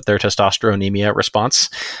consistent with their testosteronemia response.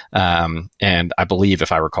 And I believe,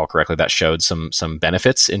 if I recall correctly, that showed some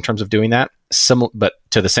benefits in terms of doing that. But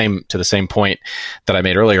to the same point that I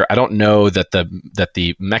made earlier, I don't know that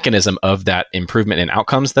the mechanism of that improvement in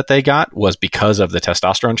outcomes that they got was because of the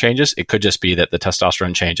testosterone changes. It could just be that the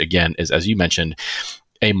testosterone change, again, is, as you mentioned,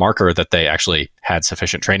 a marker that they actually had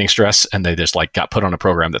sufficient training stress and they just like got put on a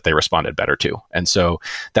program that they responded better to. And so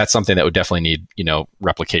that's something that would definitely need,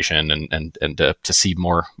 replication and to see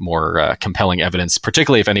more compelling evidence,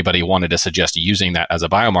 particularly if anybody wanted to suggest using that as a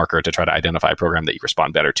biomarker to try to identify a program that you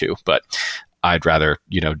respond better to. But I'd rather,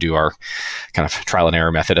 do our kind of trial and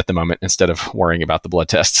error method at the moment instead of worrying about the blood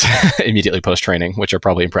tests immediately post-training, which are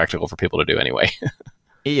probably impractical for people to do anyway.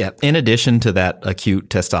 Yeah. In addition to that acute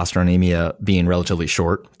testosteronemia being relatively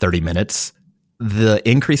short, 30 minutes, the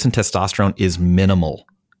increase in testosterone is minimal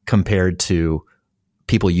compared to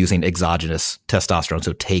people using exogenous testosterone,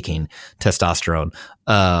 so taking testosterone.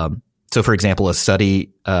 So, for example, a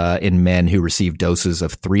study in men who received doses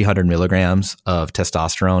of 300 milligrams of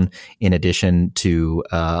testosterone in addition to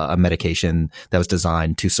a medication that was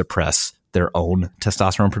designed to suppress their own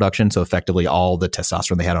testosterone production. So effectively all the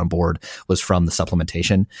testosterone they had on board was from the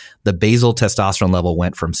supplementation. The basal testosterone level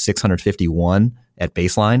went from 651 at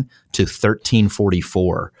baseline to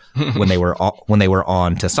 1344 when they were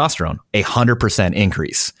on testosterone, 100%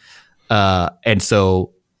 increase. And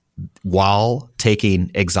so while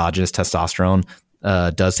taking exogenous testosterone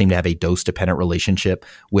does seem to have a dose-dependent relationship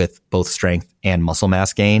with both strength and muscle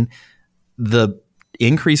mass gain, the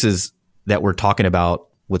increases that we're talking about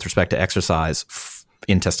with respect to exercise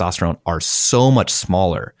in testosterone are so much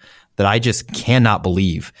smaller that I just cannot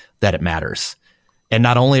believe that it matters. And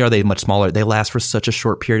not only are they much smaller, they last for such a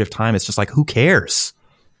short period of time. It's just like, who cares?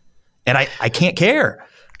 And I can't care.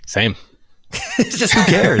 Same. It's just, who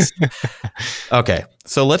cares? Okay.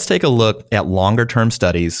 So let's take a look at longer term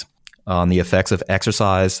studies on the effects of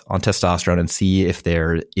exercise on testosterone and see if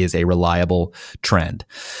there is a reliable trend.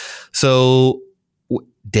 So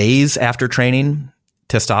days after training,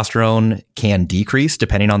 testosterone can decrease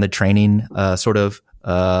depending on the training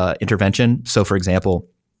intervention. So, for example,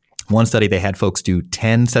 one study, they had folks do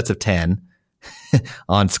 10 sets of 10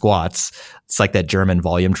 on squats. It's like that German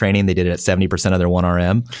volume training. They did it at 70% of their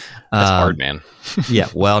 1RM. That's hard, man. Yeah.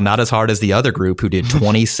 Well, not as hard as the other group who did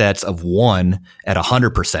 20 sets of 1 at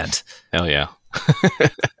 100%. Hell yeah.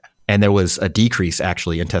 And there was a decrease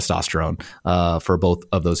actually in testosterone for both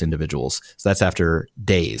of those individuals. So that's after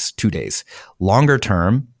days, 2 days. Longer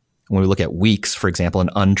term, when we look at weeks, for example, in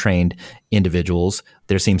untrained individuals,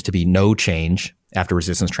 there seems to be no change after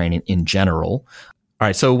resistance training in general. All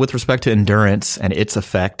right. So with respect to endurance and its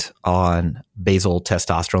effect on basal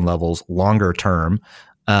testosterone levels longer term,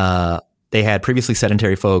 They had previously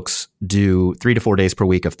sedentary folks do 3 to 4 days per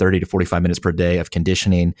week of 30 to 45 minutes per day of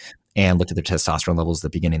conditioning and looked at their testosterone levels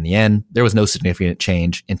at the beginning and the end. There was no significant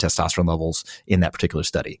change in testosterone levels in that particular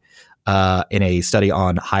study. In a study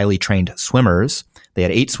on highly trained swimmers, they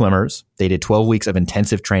had 8 swimmers. They did 12 weeks of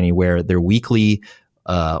intensive training where their weekly,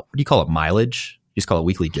 what do you call it, mileage? You just call it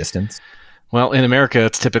weekly distance? Well, in America,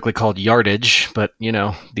 it's typically called yardage, but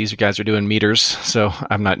these guys are doing meters, so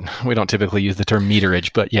we don't typically use the term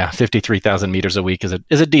meterage, but yeah, 53,000 meters a week is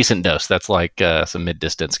a decent dose. That's like some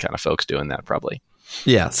mid-distance kind of folks doing that probably.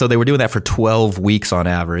 Yeah, so they were doing that for 12 weeks on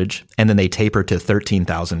average, and then they tapered to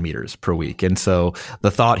 13,000 meters per week. And so the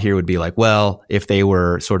thought here would be like, well, if they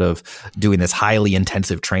were sort of doing this highly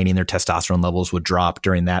intensive training, their testosterone levels would drop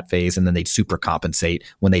during that phase, and then they'd super compensate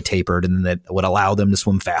when they tapered, and then that would allow them to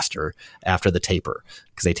swim faster after the taper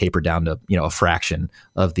because they tapered down to a fraction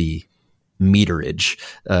of the meterage,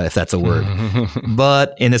 if that's a word.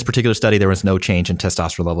 But in this particular study, there was no change in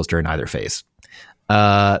testosterone levels during either phase.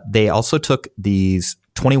 They also took these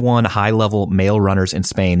 21 high-level male runners in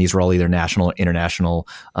Spain. These were all either national or international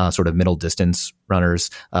sort of middle distance runners,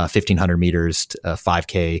 1,500 meters,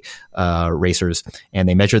 5K racers, and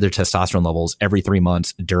they measured their testosterone levels every 3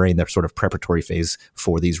 months during their sort of preparatory phase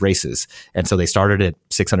for these races. And so they started at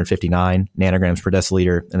 659 nanograms per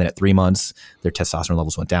deciliter, and then at 3 months, their testosterone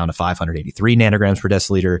levels went down to 583 nanograms per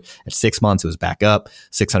deciliter. At 6 months, it was back up,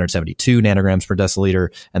 672 nanograms per deciliter,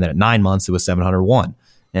 and then at 9 months, it was 701.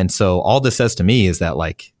 And so all this says to me is that,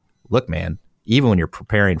 like, look, man, even when you're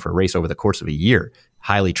preparing for a race over the course of a year,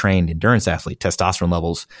 highly trained endurance athlete, testosterone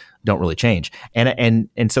levels don't really change. And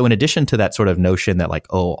so in addition to that sort of notion that like,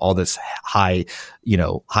 oh, all this high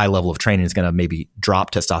level of training is going to maybe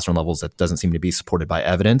drop testosterone levels that doesn't seem to be supported by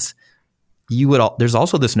evidence, there's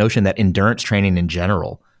also this notion that endurance training in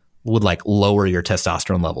general would like lower your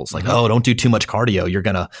testosterone levels. Like, oh, don't do too much cardio. You're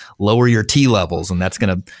going to lower your T levels and that's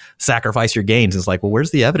going to sacrifice your gains. It's like, well,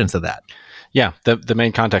 where's the evidence of that? Yeah. The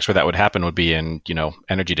main context where that would happen would be in,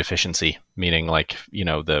 energy deficiency, meaning like,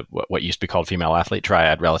 what used to be called female athlete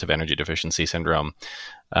triad, relative energy deficiency syndrome,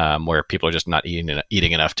 where people are just not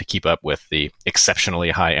eating enough to keep up with the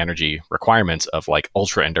exceptionally high energy requirements of like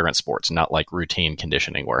ultra endurance sports, not like routine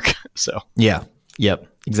conditioning work. So, yeah. Yep,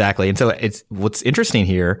 exactly. And so it's what's interesting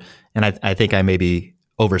here, and I think I maybe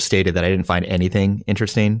overstated that I didn't find anything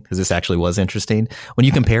interesting because this actually was interesting. When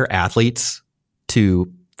you compare athletes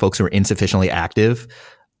to folks who are insufficiently active,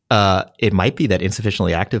 it might be that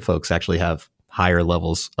insufficiently active folks actually have higher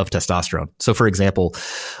levels of testosterone. So for example,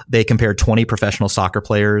 they compared 20 professional soccer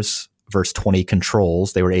players versus 20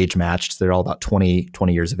 controls. They were age matched. They're all about 20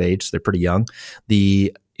 years of age. So they're pretty young.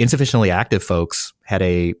 The insufficiently active folks had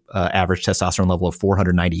a average testosterone level of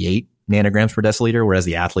 498 nanograms per deciliter, whereas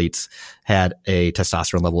the athletes had a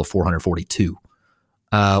testosterone level of 442.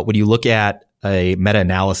 When you look at a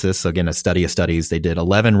meta-analysis, so again, a study of studies, they did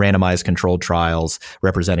 11 randomized controlled trials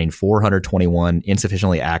representing 421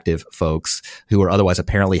 insufficiently active folks who were otherwise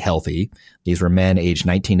apparently healthy. These were men aged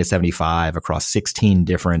 19 to 75 across 16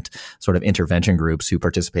 different sort of intervention groups who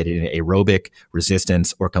participated in aerobic,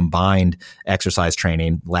 resistance, or combined exercise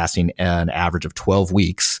training lasting an average of 12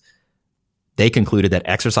 weeks. They concluded that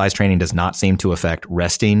exercise training does not seem to affect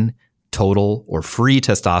resting, total, or free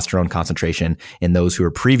testosterone concentration in those who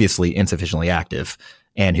were previously insufficiently active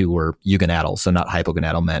and who were eugonadal, so not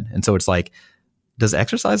hypogonadal men. And so it's like, does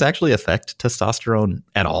exercise actually affect testosterone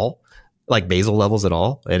at all? Like basal levels at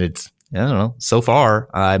all? And it's, I don't know. So far,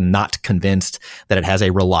 I'm not convinced that it has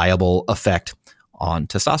a reliable effect on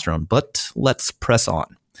testosterone, but let's press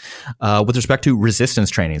on. With respect to resistance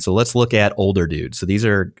training, so let's look at older dudes. So these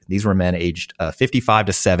were men aged 55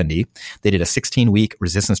 to 70. They did a 16-week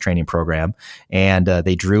resistance training program, and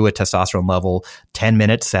they drew a testosterone level 10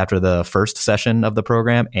 minutes after the first session of the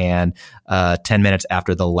program and 10 minutes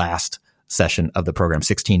after the last session of the program,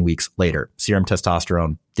 16 weeks later. Serum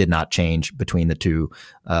testosterone did not change between the two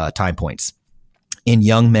time points. In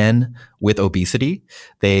young men with obesity,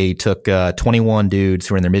 they took 21 dudes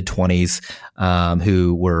who were in their mid-20s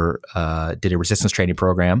who were did a resistance training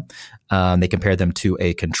program. They compared them to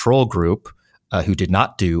a control group who did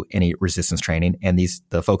not do any resistance training. And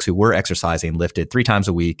the folks who were exercising lifted 3 times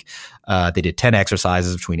a week. They did 10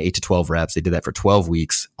 exercises between 8 to 12 reps. They did that for 12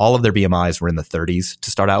 weeks. All of their BMIs were in the 30s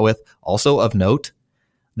to start out with. Also of note,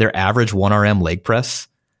 their average 1RM leg press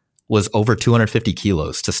was over 250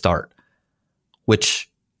 kilos to start. Which,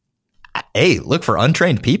 hey, look, for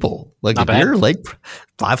untrained people, like if you're like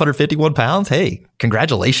 551 pounds, hey,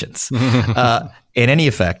 congratulations. In any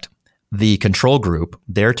effect, The control group,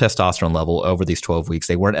 their testosterone level over these 12 weeks,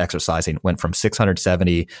 they weren't exercising, went from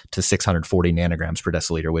 670 to 640 nanograms per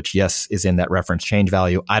deciliter, which, yes, is in that reference change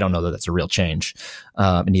value. I don't know that that's a real change,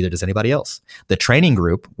 and neither does anybody else. The training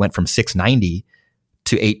group went from 690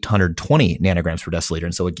 to 820 nanograms per deciliter.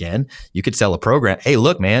 And so again, you could sell a program. Hey,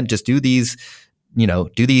 look, man, just do these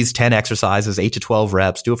 10 exercises, 8 to 12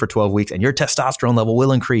 reps, do it for 12 weeks, and your testosterone level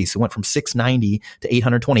will increase. It went from 690 to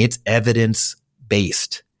 820. It's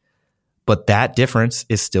evidence-based. But that difference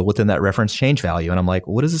is still within that reference change value. And I'm like,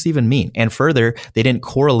 what does this even mean? And further, they didn't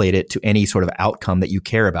correlate it to any sort of outcome that you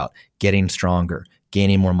care about, getting stronger,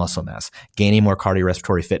 gaining more muscle mass, gaining more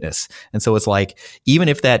cardiorespiratory fitness. And so it's like, even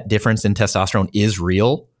if that difference in testosterone is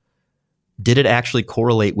real, did it actually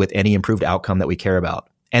correlate with any improved outcome that we care about?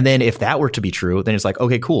 And then if that were to be true, then it's like,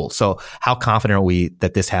 okay, cool. So how confident are we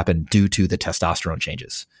that this happened due to the testosterone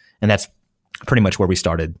changes? And that's pretty much where we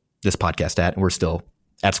started this podcast at. And we're still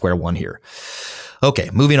at square one here. Okay,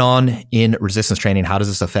 moving on in resistance training, how does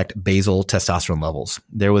this affect basal testosterone levels?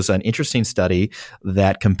 There was an interesting study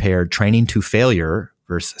that compared training to failure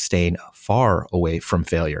versus staying far away from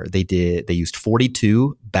failure. They used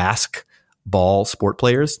 42 basketball sport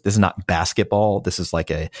players. This is not basketball. This is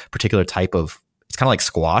like a particular type of, it's kind of like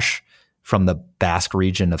squash from the Basque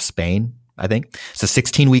region of Spain, I think. It's a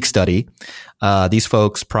 16-week study. These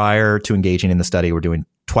folks, prior to engaging in the study, were doing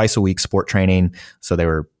twice a week sport training. So they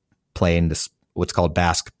were playing this, what's called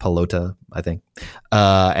Basque pelota, I think.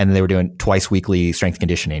 And they were doing twice weekly strength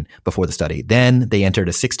conditioning before the study. Then they entered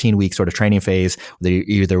a 16-week sort of training phase. They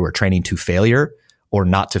either were training to failure or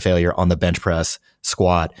not to failure on the bench press,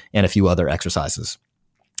 squat, and a few other exercises.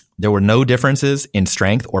 There were no differences in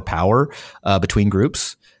strength or power between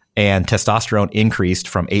groups. And testosterone increased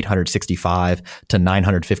from 865 to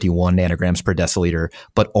 951 nanograms per deciliter,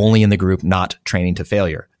 but only in the group not training to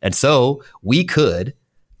failure. And so we could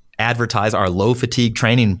advertise our low fatigue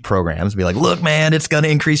training programs, be like, look, man, it's going to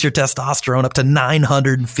increase your testosterone up to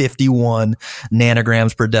 951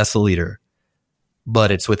 nanograms per deciliter.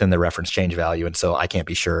 But it's within the reference change value. And so I can't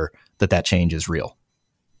be sure that that change is real.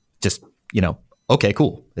 Just, okay,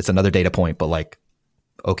 cool. It's another data point, but like,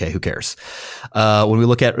 okay, who cares? When we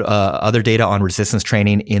look at other data on resistance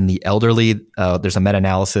training in the elderly, there's a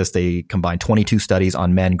meta-analysis. They combined 22 studies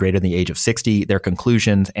on men greater than the age of 60. Their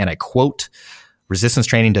conclusions, and I quote, resistance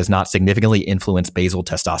training does not significantly influence basal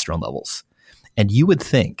testosterone levels. And you would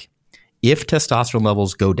think if testosterone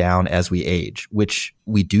levels go down as we age, which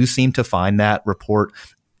we do seem to find that report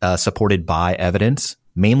supported by evidence,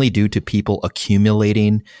 mainly due to people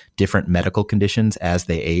accumulating different medical conditions as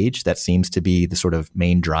they age. That seems to be the sort of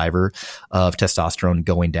main driver of testosterone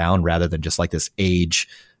going down rather than just like this age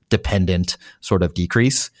dependent sort of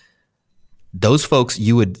decrease. Those folks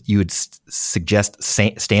you would suggest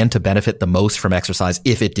stand to benefit the most from exercise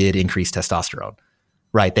if it did increase testosterone,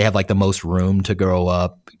 right? They have like the most room to go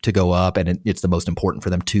up, and it's the most important for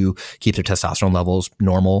them to keep their testosterone levels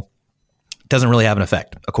normal. Doesn't really have an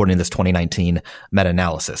effect, according to this 2019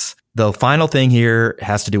 meta-analysis. The final thing here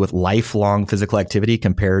has to do with lifelong physical activity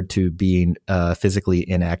compared to being physically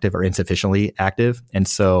inactive or insufficiently active. And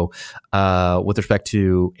so with respect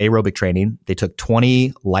to aerobic training, they took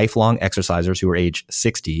 20 lifelong exercisers who were age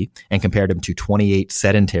 60 and compared them to 28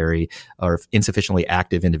 sedentary or insufficiently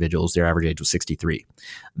active individuals. Their average age was 63.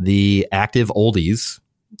 The active oldies,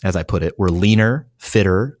 as I put it, were leaner,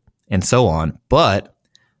 fitter, and so on. But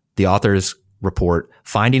the authors report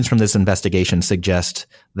findings from this investigation suggest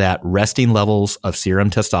that resting levels of serum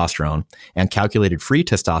testosterone and calculated free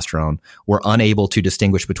testosterone were unable to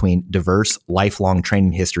distinguish between diverse lifelong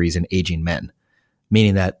training histories in aging men,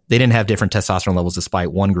 meaning that they didn't have different testosterone levels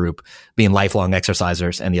despite one group being lifelong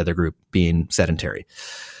exercisers and the other group being sedentary.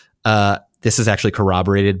 This is actually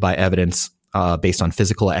corroborated by evidence based on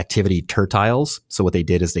physical activity tertiles. So what they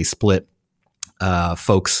did is they split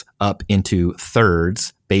folks up into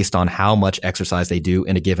thirds based on how much exercise they do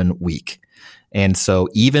in a given week. And so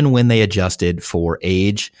even when they adjusted for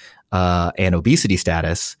age and obesity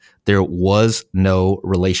status, there was no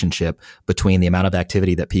relationship between the amount of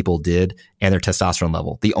activity that people did and their testosterone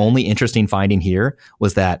level. The only interesting finding here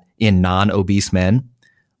was that in non-obese men,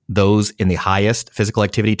 those in the highest physical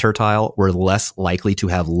activity tertile were less likely to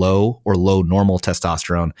have low or low normal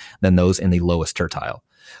testosterone than those in the lowest tertile,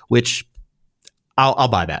 which I'll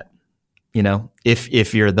buy that.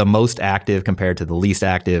 If you're the most active compared to the least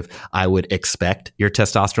active, I would expect your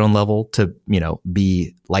testosterone level to,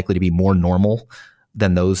 be likely to be more normal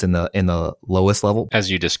than those in the lowest level.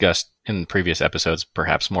 As you discussed in previous episodes,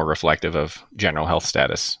 perhaps more reflective of general health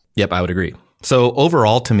status. Yep, I would agree. So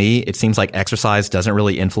overall, to me, it seems like exercise doesn't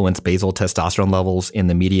really influence basal testosterone levels in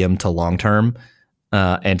the medium to long term.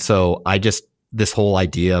 And so this whole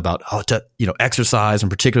idea about, exercise and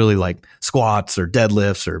particularly like squats or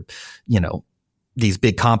deadlifts or, these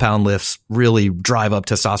big compound lifts really drive up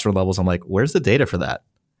testosterone levels. I'm like, where's the data for that?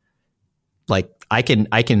 Like I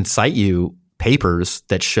can cite you papers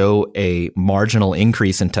that show a marginal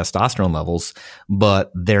increase in testosterone levels,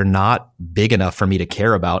 but they're not big enough for me to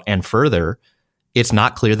care about. And further, it's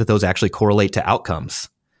not clear that those actually correlate to outcomes.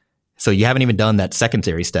 So you haven't even done that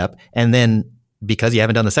secondary step. And then because you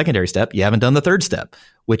haven't done the secondary step, you haven't done the third step,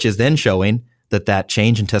 which is then showing that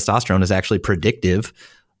change in testosterone is actually predictive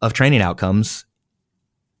of training outcomes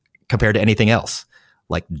compared to anything else.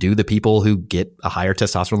 Like, do the people who get a higher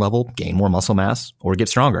testosterone level gain more muscle mass or get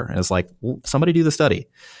stronger? And it's like, well, somebody do the study.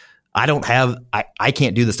 I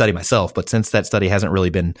can't do the study myself, but since that study hasn't really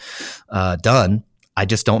been done, I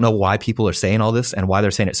just don't know why people are saying all this and why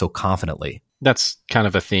they're saying it so confidently. That's kind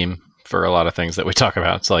of a theme for a lot of things that we talk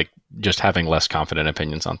about. It's like just having less confident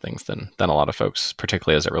opinions on things than a lot of folks,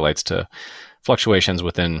 particularly as it relates to fluctuations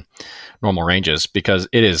within normal ranges, because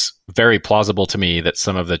it is very plausible to me that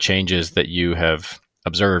some of the changes that you have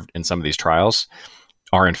observed in some of these trials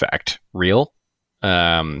are in fact real,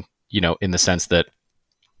 in the sense that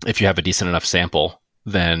if you have a decent enough sample,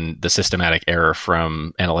 then the systematic error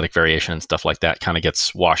from analytic variation and stuff like that kind of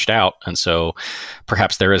gets washed out. And so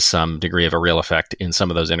perhaps there is some degree of a real effect in some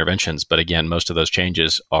of those interventions. But again, most of those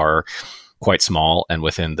changes are quite small and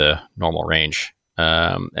within the normal range.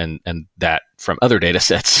 And that from other data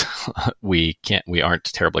sets, we aren't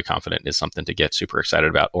terribly confident is something to get super excited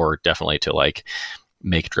about, or definitely to like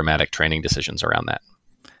make dramatic training decisions around that.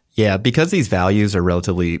 Yeah, because these values are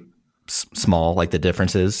relatively small, like the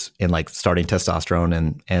differences in like starting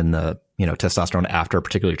testosterone and the, testosterone after a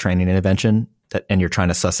particular training intervention, and you're trying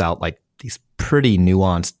to suss out like these pretty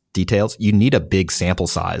nuanced details, you need a big sample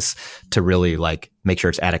size to really like make sure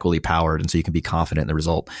it's adequately powered. And so you can be confident in the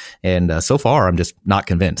result. And so far, I'm just not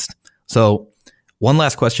convinced. So one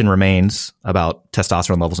last question remains about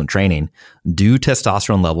testosterone levels in training. Do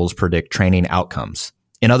testosterone levels predict training outcomes?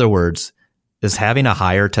 In other words, is having a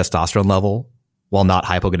higher testosterone level while not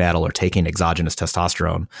hypogonadal or taking exogenous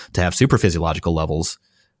testosterone to have supraphysiological levels,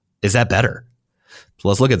 is that better? So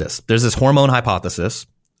let's look at this. There's this hormone hypothesis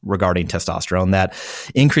regarding testosterone that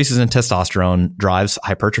increases in testosterone drives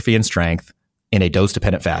hypertrophy and strength in a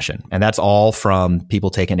dose-dependent fashion. And that's all from people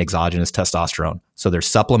taking exogenous testosterone. So they're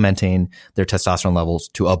supplementing their testosterone levels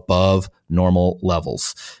to above normal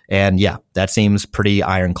levels. And yeah, that seems pretty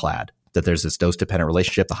ironclad, that there's this dose-dependent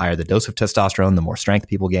relationship. The higher the dose of testosterone, the more strength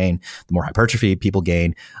people gain, the more hypertrophy people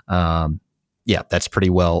gain. Yeah, that's pretty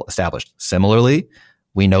well established. Similarly,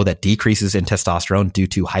 we know that decreases in testosterone due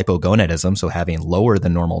to hypogonadism, so having lower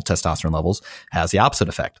than normal testosterone levels, has the opposite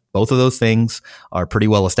effect. Both of those things are pretty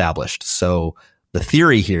well established. So the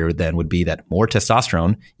theory here then would be that more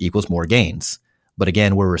testosterone equals more gains. But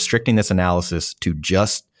again, we're restricting this analysis to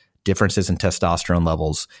just differences in testosterone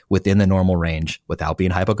levels within the normal range without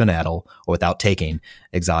being hypogonadal or without taking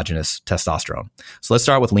exogenous testosterone. So let's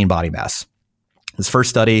start with lean body mass. This first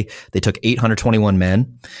study, they took 821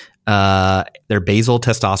 men. Their basal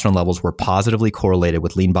testosterone levels were positively correlated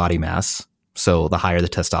with lean body mass. So the higher the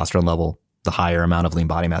testosterone level, the higher amount of lean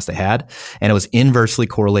body mass they had. And it was inversely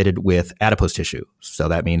correlated with adipose tissue. So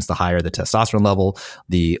that means the higher the testosterone level,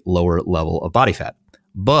 the lower level of body fat.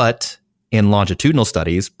 But in longitudinal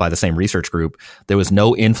studies by the same research group, there was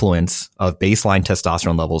no influence of baseline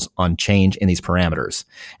testosterone levels on change in these parameters.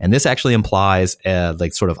 And this actually implies a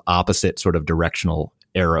like sort of opposite sort of directional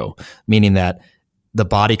arrow, meaning that the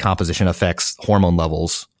body composition affects hormone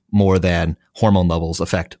levels more than hormone levels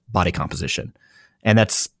affect body composition. And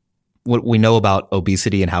that's what we know about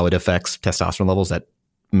obesity and how it affects testosterone levels. That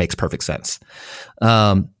makes perfect sense.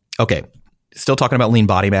 Okay. Still talking about lean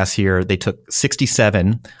body mass here. They took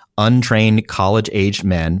 67 untrained college-aged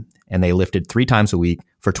men and they lifted 3 times a week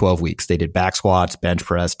for 12 weeks. They did back squats, bench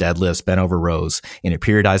press, deadlifts, bent over rows in a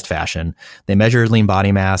periodized fashion. They measured lean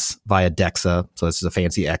body mass via DEXA. So this is a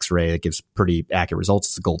fancy X-ray that gives pretty accurate results.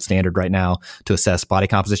 It's the gold standard right now to assess body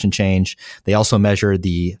composition change. They also measured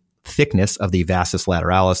the thickness of the vastus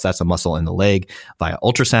lateralis. That's a muscle in the leg via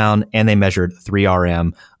ultrasound. And they measured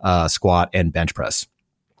 3RM squat and bench press.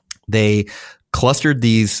 They clustered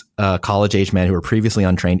these college-age men who were previously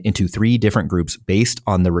untrained into 3 different groups based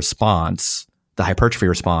on the response, the hypertrophy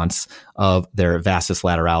response of their vastus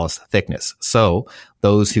lateralis thickness. So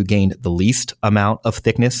those who gained the least amount of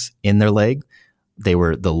thickness in their leg, they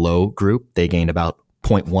were the low group. They gained about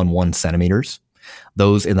 0.11 centimeters.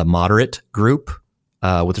 Those in the moderate group,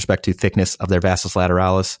 with respect to thickness of their vastus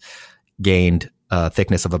lateralis, gained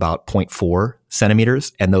thickness of about 0.4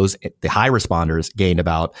 centimeters, and the high responders gained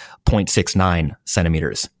about 0.69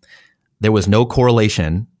 centimeters. There was no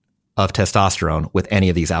correlation of testosterone with any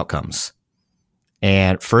of these outcomes.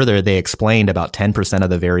 And further, they explained about 10% of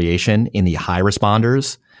the variation in the high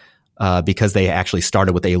responders because they actually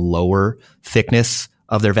started with a lower thickness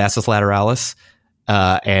of their vastus lateralis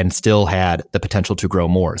and still had the potential to grow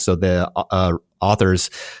more. So the authors,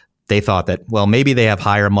 they thought that, well, maybe they have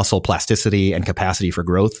higher muscle plasticity and capacity for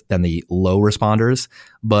growth than the low responders,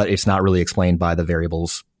 but it's not really explained by the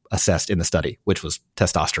variables assessed in the study, which was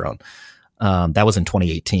testosterone. That was in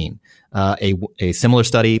 2018. A similar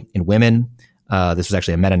study in women, this was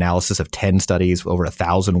actually a meta-analysis of 10 studies. Over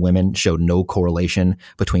 1,000 women showed no correlation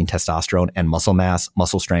between testosterone and muscle mass,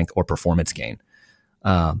 muscle strength, or performance gain.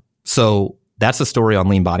 So that's the story on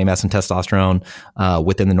lean body mass and testosterone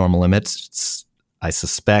within the normal limits. I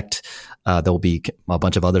suspect there'll be a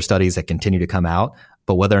bunch of other studies that continue to come out,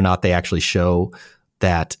 but whether or not they actually show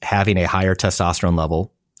that having a higher testosterone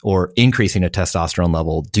level or increasing a testosterone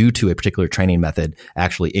level due to a particular training method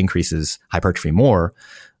actually increases hypertrophy more,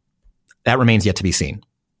 that remains yet to be seen.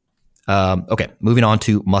 Okay, moving on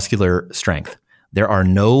to muscular strength. There are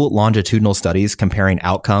no longitudinal studies comparing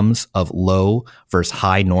outcomes of low versus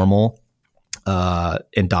high normal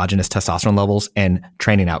endogenous testosterone levels and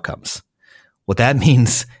training outcomes. What that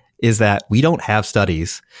means is that we don't have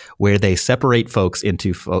studies where they separate folks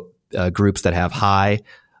into groups that have high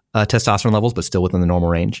testosterone levels, but still within the normal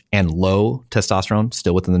range, and low testosterone,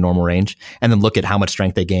 still within the normal range, and then look at how much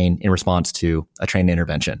strength they gain in response to a training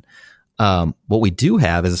intervention. What we do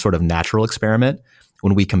have is a sort of natural experiment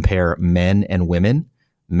when we compare men and women,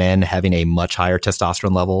 men having a much higher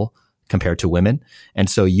testosterone level compared to women. And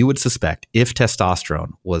so you would suspect if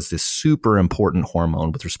testosterone was this super important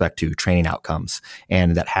hormone with respect to training outcomes,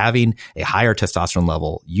 and that having a higher testosterone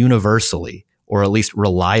level universally, or at least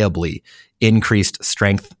reliably, increased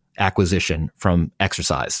strength acquisition from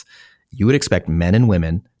exercise, you would expect men and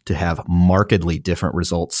women to have markedly different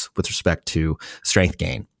results with respect to strength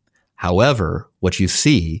gain. However, what you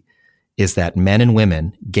see is that men and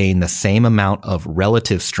women gain the same amount of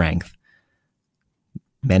relative strength.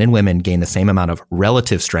 Men and women gain the same amount of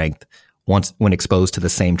relative strength when exposed to the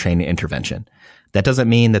same training intervention. That doesn't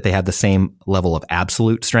mean that they have the same level of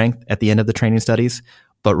absolute strength at the end of the training studies,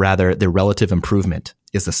 but rather the relative improvement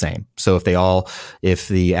is the same. So if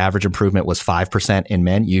the average improvement was 5% in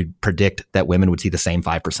men, you'd predict that women would see the same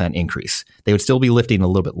 5% increase. They would still be lifting a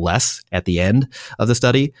little bit less at the end of the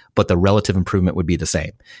study, but the relative improvement would be the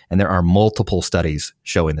same. And there are multiple studies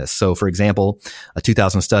showing this. So for example, a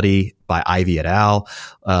 2000 study by Ivy et al.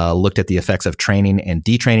 Looked at the effects of training and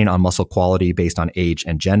detraining on muscle quality based on age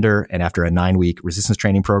and gender. And after a 9-week resistance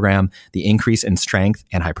training program, the increase in strength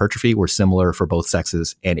and hypertrophy were similar for both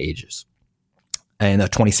sexes and ages. And a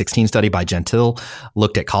 2016 study by Gentile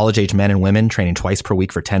looked at college-age men and women training twice per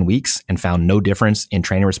week for 10 weeks and found no difference in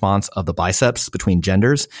training response of the biceps between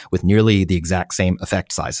genders with nearly the exact same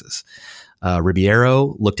effect sizes.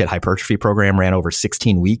 Ribeiro looked at hypertrophy program, ran over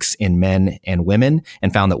 16 weeks in men and women,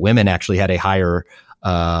 and found that women actually had a higher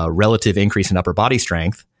relative increase in upper body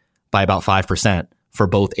strength by about 5% for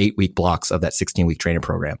both 8-week blocks of that 16-week training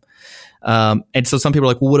program. And so some people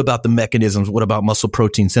are like, well, what about the mechanisms? What about muscle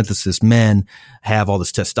protein synthesis? Men have all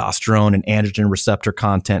this testosterone and androgen receptor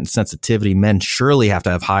content and sensitivity. Men surely have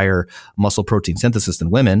to have higher muscle protein synthesis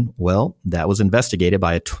than women. Well, that was investigated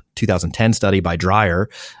by a 2010 study by Dreyer.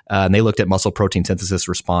 And they looked at muscle protein synthesis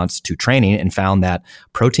response to training and found that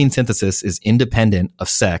protein synthesis is independent of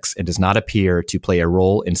sex and does not appear to play a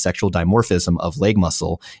role in sexual dimorphism of leg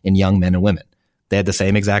muscle in young men and women. They had the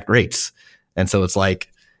same exact rates. And so it's like,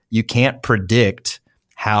 you can't predict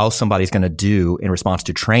how somebody's going to do in response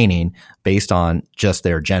to training based on just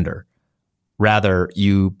their gender. Rather,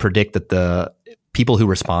 you predict that the people who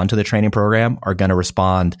respond to the training program are going to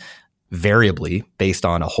respond variably based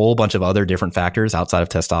on a whole bunch of other different factors outside of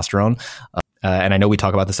testosterone. And I know we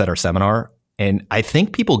talk about this at our seminar, and I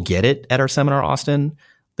think people get it at our seminar, Austin.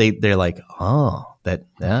 They're like, oh, that,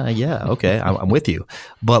 yeah, okay, I'm with you.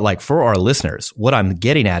 But like for our listeners, what I'm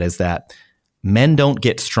getting at is that men don't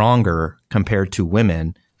get stronger compared to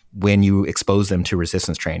women when you expose them to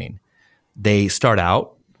resistance training. They start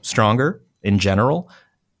out stronger in general,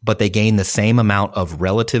 but they gain the same amount of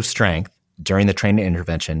relative strength during the training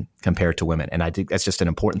intervention compared to women. And I think that's just an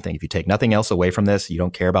important thing. If you take nothing else away from this, you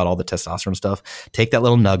don't care about all the testosterone stuff, take that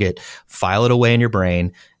little nugget, file it away in your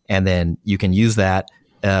brain, and then you can use that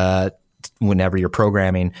whenever you're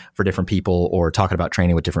programming for different people or talking about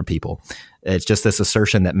training with different people. It's just this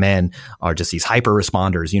assertion that men are just these hyper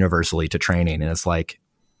responders universally to training. And it's like,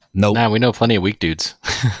 Nope. Nah, we know plenty of weak dudes.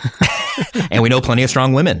 And we know plenty of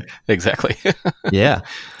strong women. Exactly. Yeah.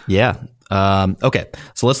 Okay.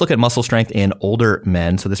 So let's look at muscle strength in older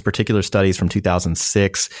men. So this particular study is from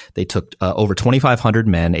 2006. They took over 2,500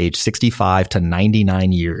 men aged 65 to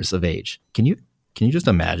 99 years of age. Can you just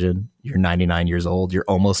imagine you're 99 years old? You're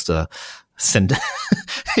almost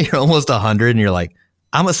you're almost 100 and you're like,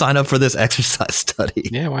 I'm going to sign up for this exercise study.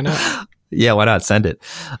 Yeah, why not? Yeah, why not? Send it.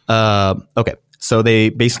 Okay. So they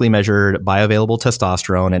basically measured bioavailable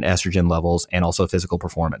testosterone and estrogen levels and also physical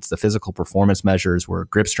performance. The physical performance measures were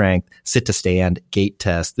grip strength, sit to stand, gait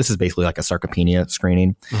test. This is basically like a sarcopenia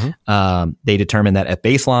screening. Mm-hmm. They determined that at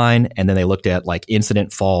baseline, and then they looked at like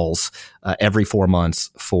incident falls every 4 months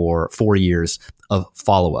for 4 years of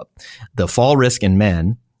follow-up. The fall risk in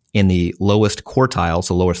men in the lowest quartile,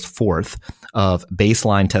 so lowest fourth of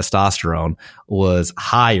baseline testosterone was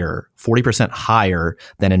higher, 40% higher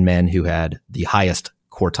than in men who had the highest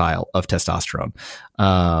quartile of testosterone.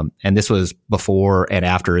 And this was before and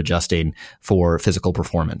after adjusting for physical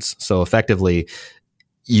performance. So effectively,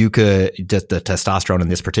 the testosterone in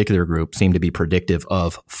this particular group seemed to be predictive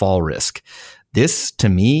of fall risk. This, to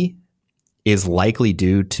me, is likely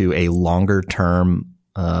due to a longer term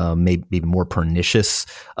maybe more pernicious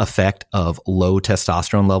effect of low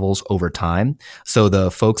testosterone levels over time. So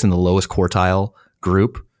the folks in the lowest quartile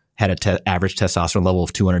group had an average testosterone level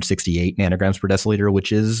of 268 nanograms per deciliter,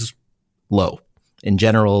 which is low. In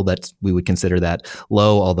general, we would consider that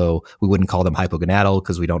low, although we wouldn't call them hypogonadal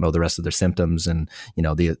because we don't know the rest of their symptoms and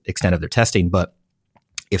the extent of their testing. But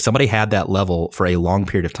if somebody had that level for a long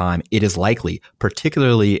period of time, it is likely,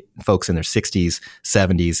 particularly folks in their 60s,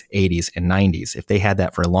 70s, 80s, and 90s, if they had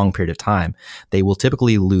that for a long period of time, they will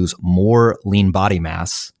typically lose more lean body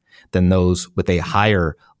mass than those with a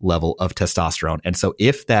higher level of testosterone. And so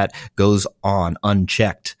if that goes on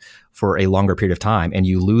unchecked for a longer period of time and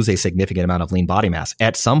you lose a significant amount of lean body mass,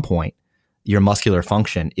 at some point, your muscular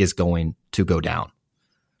function is going to go down.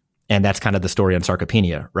 And that's kind of the story on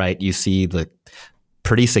sarcopenia, right? You see the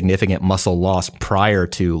pretty significant muscle loss prior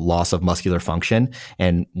to loss of muscular function.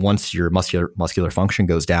 And once your muscular function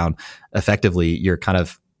goes down, effectively, you're kind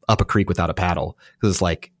of up a creek without a paddle. Because it's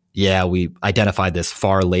like, yeah, we identified this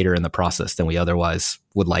far later in the process than we otherwise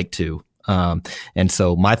would like to. And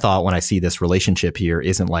so my thought when I see this relationship here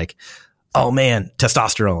isn't like, oh man,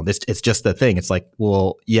 testosterone, it's just the thing. It's like,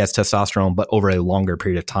 well, yes, testosterone, but over a longer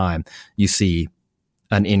period of time, you see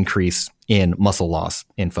an increase in muscle loss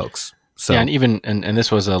in folks. So, yeah, and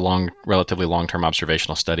this was a relatively long-term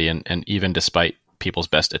observational study, and even despite people's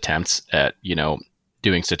best attempts at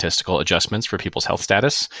doing statistical adjustments for people's health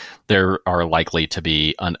status, there are likely to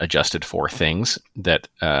be unadjusted for things that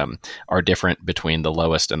are different between the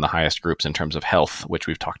lowest and the highest groups in terms of health, which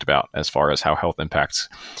we've talked about as far as how health impacts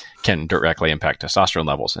can directly impact testosterone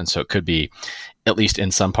levels, and so it could be at least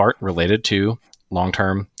in some part related to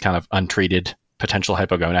long-term kind of untreated potential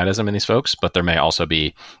hypogonadism in these folks, but there may also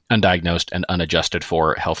be undiagnosed and unadjusted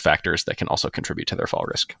for health factors that can also contribute to their fall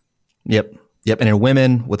risk. Yep. And in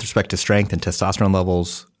women, with respect to strength and testosterone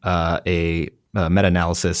levels, a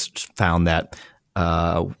meta-analysis found that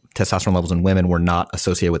testosterone levels in women were not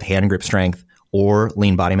associated with hand grip strength or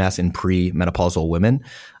lean body mass in pre-menopausal women.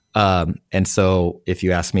 And so if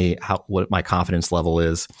you ask me what my confidence level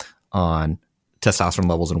is on testosterone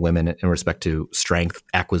levels in women in respect to strength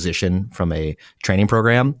acquisition from a training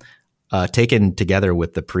program, taken together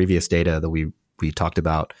with the previous data that we talked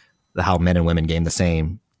about, how men and women gain the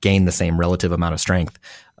same relative amount of strength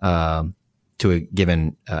to a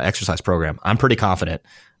given exercise program, I'm pretty confident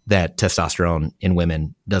that testosterone in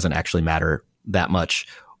women doesn't actually matter that much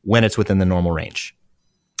when it's within the normal range.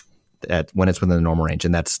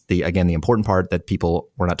 And that's the important part that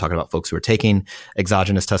we're not talking about folks who are taking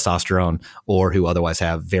exogenous testosterone or who otherwise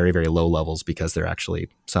have very, very low levels because they're actually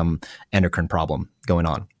some endocrine problem going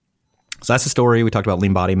on. So that's the story. We talked about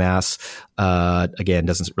lean body mass.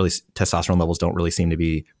 Testosterone levels don't really seem to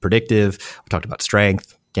be predictive. We talked about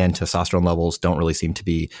strength. Again, testosterone levels don't really seem to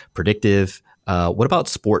be predictive. What about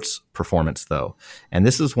sports performance though? And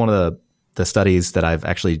this is one of the studies that I've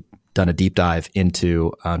actually done a deep dive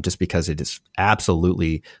into just because it is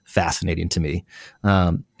absolutely fascinating to me.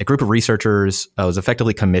 A group of researchers was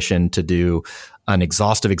effectively commissioned to do an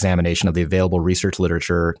exhaustive examination of the available research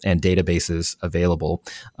literature and databases available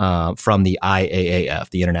from the IAAF,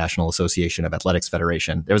 the International Association of Athletics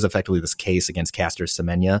Federation. There was effectively this case against Caster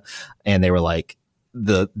Semenya, and they were like,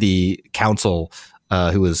 the council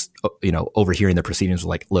who was, overhearing the proceedings was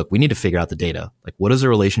like, look, we need to figure out the data. Like, what is the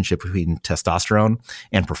relationship between testosterone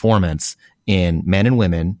and performance in men and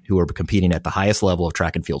women who were competing at the highest level of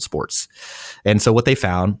track and field sports. And so what they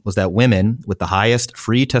found was that women with the highest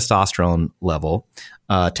free testosterone level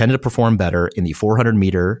tended to perform better in the 400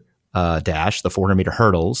 meter dash, the 400 meter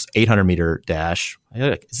hurdles, 800 meter dash.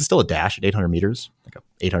 Is it still a dash at 800 meters? Like a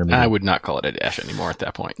 800 meter? I would not call it a dash anymore at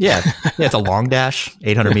that point. Yeah, it's a long dash,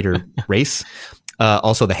 800 meter race.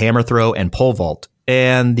 Also the hammer throw and pole vault.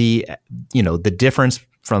 And the difference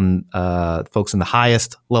from folks in the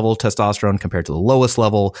highest level of testosterone compared to the lowest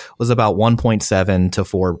level was about 1.7 to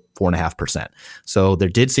 4.5%. So there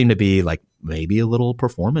did seem to be like maybe a little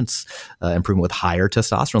performance improvement with higher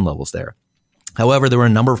testosterone levels there. However, there were a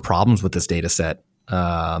number of problems with this data set,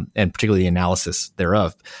 and particularly the analysis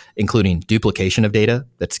thereof, including duplication of data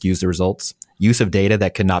that skews the results, use of data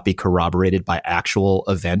that could not be corroborated by actual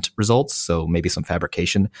event results, so maybe some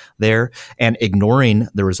fabrication there, and ignoring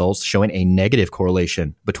the results showing a negative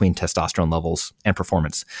correlation between testosterone levels and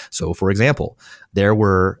performance. So, for example, there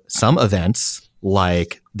were some events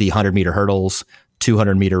like the 100-meter hurdles,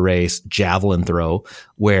 200-meter race, javelin throw,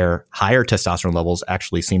 where higher testosterone levels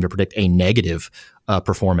actually seem to predict a negative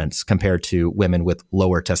performance compared to women with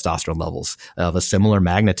lower testosterone levels of a similar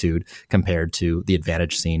magnitude compared to the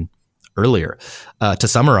advantage seen earlier. To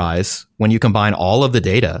summarize, when you combine all of the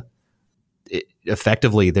data,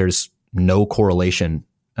 effectively there's no correlation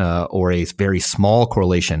or a very small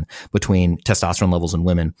correlation between testosterone levels in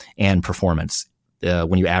women and performance.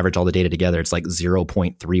 When you average all the data together, it's like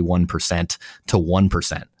 0.31% to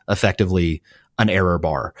 1%, effectively an error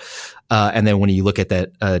bar. And then when you look at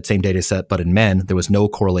that same data set, but in men, there was no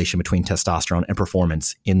correlation between testosterone and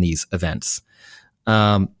performance in these events.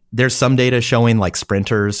 There's some data showing like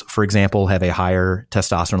sprinters, for example, have a higher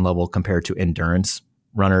testosterone level compared to endurance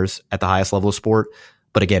runners at the highest level of sport.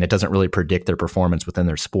 But again, it doesn't really predict their performance within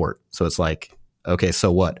their sport. So it's like, okay,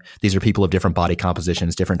 so what? These are people of different body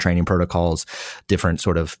compositions, different training protocols, different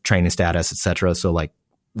sort of training status, et cetera. So like,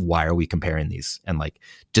 why are we comparing these? And like,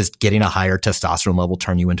 just getting a higher testosterone level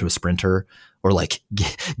turn you into a sprinter, or like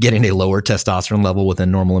getting a lower testosterone level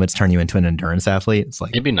within normal limits turn you into an endurance athlete? It's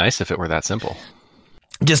like, it'd be nice if it were that simple.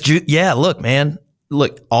 Look, man.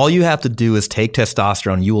 Look, all you have to do is take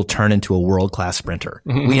testosterone. You will turn into a world-class sprinter.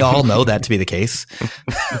 We all know that to be the case.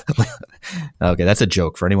 Okay, that's a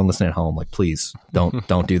joke for anyone listening at home. Like, please don't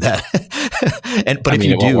do that. If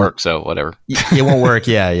you do, won't work. So whatever. It won't work.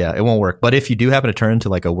 Yeah, it won't work. But if you do happen to turn into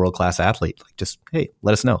like a world-class athlete, like just hey,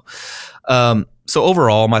 let us know. So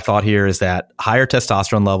overall, my thought here is that higher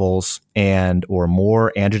testosterone levels and or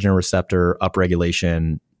more androgen receptor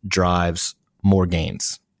upregulation drives more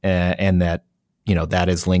gains, and that. That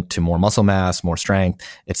is linked to more muscle mass, more strength,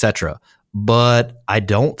 etc. But I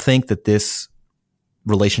don't think that this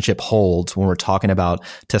relationship holds when we're talking about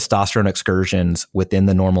testosterone excursions within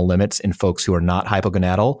the normal limits in folks who are not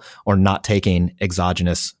hypogonadal or not taking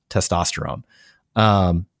exogenous testosterone.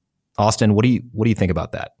 Austin, what do you think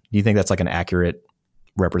about that? Do you think that's like an accurate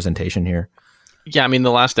representation here? Yeah,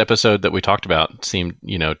 the last episode that we talked about seemed,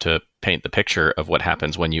 to paint the picture of what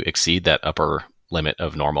happens when you exceed that upper limit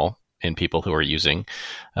of normal in people who are using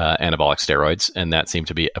anabolic steroids. And that seemed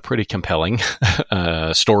to be a pretty compelling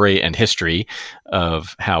story and history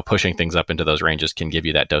of how pushing things up into those ranges can give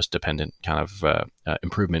you that dose-dependent kind of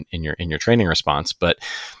improvement in your training response. But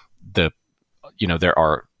there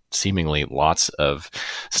are seemingly lots of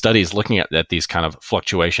studies looking at these kind of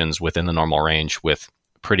fluctuations within the normal range with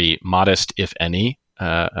pretty modest, if any,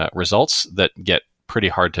 results that get pretty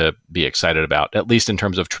hard to be excited about, at least in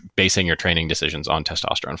terms of basing your training decisions on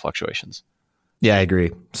testosterone fluctuations. Yeah, I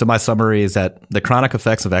agree. So my summary is that the chronic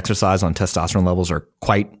effects of exercise on testosterone levels are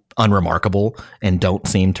quite unremarkable and don't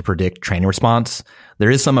seem to predict training response. There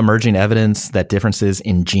is some emerging evidence that differences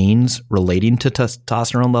in genes relating to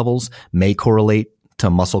testosterone levels may correlate to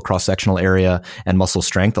muscle cross-sectional area and muscle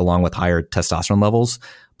strength along with higher testosterone levels.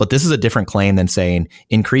 But this is a different claim than saying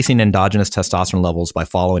increasing endogenous testosterone levels by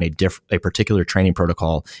following a particular training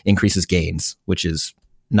protocol increases gains, which is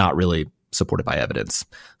not really supported by evidence.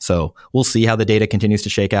 So we'll see how the data continues to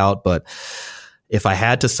shake out. But if I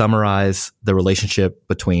had to summarize the relationship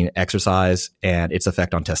between exercise and its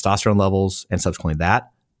effect on testosterone levels and subsequently that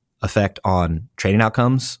effect on training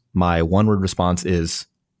outcomes, my one-word response is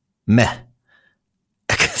meh.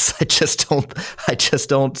 Because I just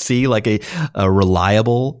don't see like a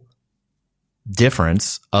reliable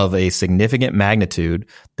difference of a significant magnitude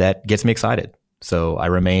that gets me excited. So I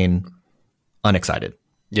remain unexcited.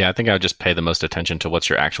 Yeah, I think I would just pay the most attention to what's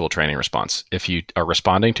your actual training response. If you are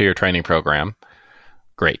responding to your training program,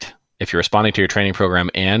 great. If you're responding to your training program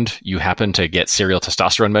and you happen to get serial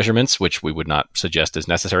testosterone measurements, which we would not suggest is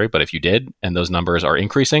necessary, but if you did and those numbers are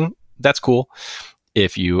increasing, that's cool.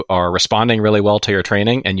 If you are responding really well to your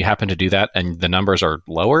training and you happen to do that and the numbers are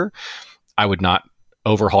lower, I would not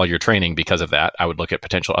overhaul your training because of that. I would look at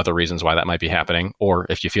potential other reasons why that might be happening. Or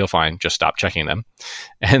if you feel fine, just stop checking them.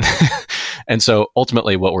 And and so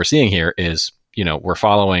ultimately what we're seeing here is, we're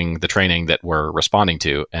following the training that we're responding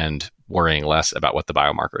to and worrying less about what the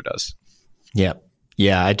biomarker does. Yeah.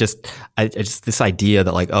 Yeah. I just this idea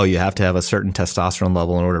that like, oh, you have to have a certain testosterone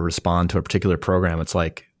level in order to respond to a particular program. It's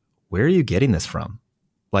like, where are you getting this from?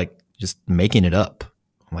 Like just making it up.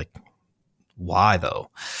 I'm like, why though?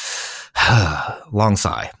 Long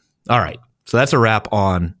sigh. All right. So that's a wrap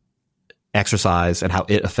on exercise and how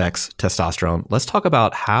it affects testosterone. Let's talk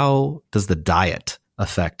about how does the diet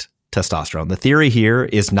affect testosterone. The theory here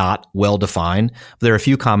is not well defined, but there are a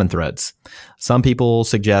few common threads. Some people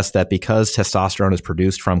suggest that because testosterone is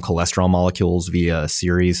produced from cholesterol molecules via a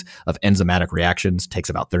series of enzymatic reactions, takes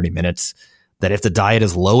about 30 minutes, that if the diet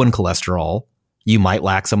is low in cholesterol, you might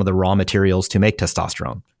lack some of the raw materials to make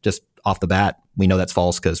testosterone. Just off the bat, we know that's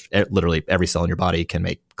false because literally every cell in your body can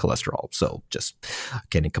make cholesterol. So just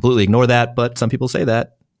can completely ignore that. But some people say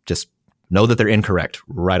that. Just know that they're incorrect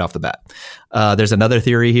right off the bat. There's another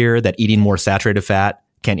theory here that eating more saturated fat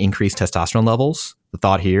can increase testosterone levels. The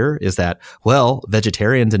thought here is that, well,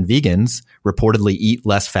 vegetarians and vegans reportedly eat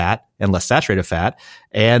less fat and less saturated fat.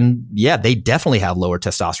 And yeah, they definitely have lower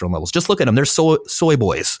testosterone levels. Just look at them. They're soy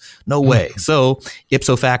boys. No way. So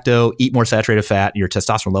ipso facto, eat more saturated fat, your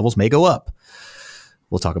testosterone levels may go up.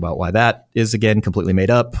 We'll talk about why that is, again, completely made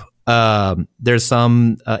up. There's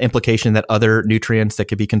some implication that other nutrients that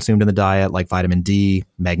could be consumed in the diet, like vitamin D,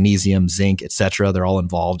 magnesium, zinc, etc., they're all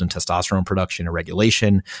involved in testosterone production and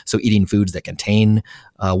regulation. So eating foods that contain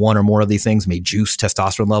one or more of these things may juice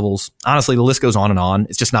testosterone levels. Honestly, the list goes on and on.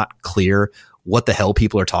 It's just not clear what the hell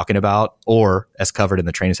people are talking about, or as covered in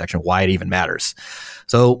the training section, why it even matters.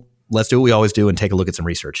 So let's do what we always do and take a look at some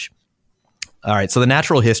research. All right. So the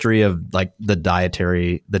natural history of like the diet's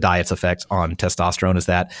effect on testosterone is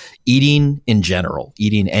that eating in general,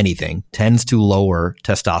 eating anything tends to lower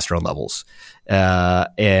testosterone levels.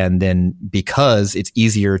 And then because it's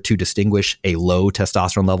easier to distinguish a low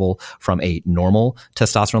testosterone level from a normal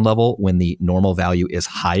testosterone level when the normal value is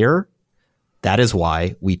higher, that is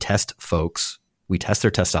why we test their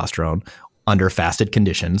testosterone under fasted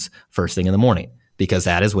conditions first thing in the morning, because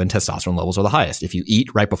that is when testosterone levels are the highest. If you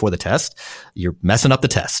eat right before the test, you're messing up the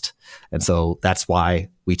test. And so that's why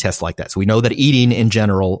we test like that. So we know that eating in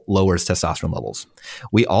general lowers testosterone levels.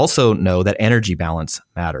 We also know that energy balance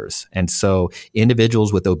matters. And so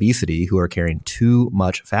individuals with obesity who are carrying too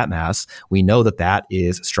much fat mass, we know that that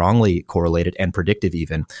is strongly correlated and predictive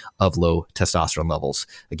even of low testosterone levels.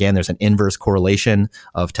 Again, there's an inverse correlation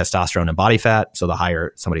of testosterone and body fat. So the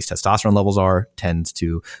higher somebody's testosterone levels are, tends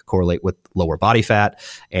to correlate with lower body fat.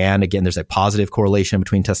 And again, there's a positive correlation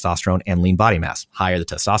between testosterone and lean body mass. Higher the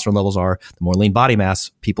testosterone levels are, the more lean body mass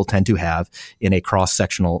people tend to have in a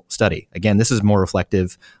cross-sectional study. Again, this is more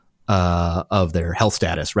reflective of their health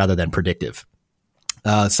status rather than predictive.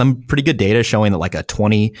 Some pretty good data showing that like there's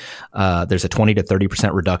a 20 to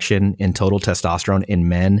 30% reduction in total testosterone in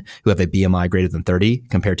men who have a BMI greater than 30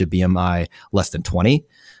 compared to BMI less than 20.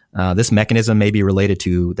 This mechanism may be related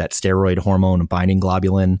to that steroid hormone binding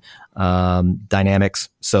globulin dynamics.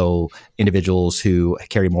 So individuals who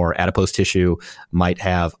carry more adipose tissue might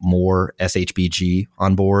have more SHBG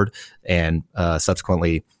on board and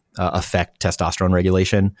subsequently affect testosterone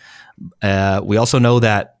regulation. We also know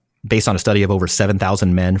that based on a study of over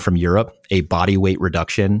 7,000 men from Europe, a body weight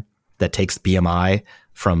reduction that takes BMI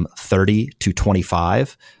from 30 to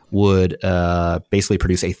 25 would basically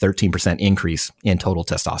produce a 13% increase in total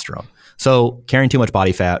testosterone. So carrying too much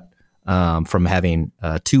body fat from having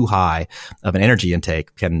too high of an energy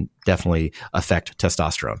intake can definitely affect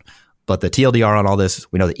testosterone. But the TLDR on all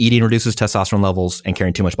this, we know that eating reduces testosterone levels and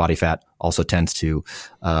carrying too much body fat also tends to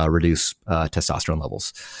reduce testosterone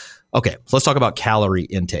levels. Okay, so let's talk about calorie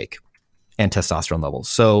intake and testosterone levels.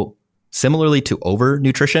 So similarly to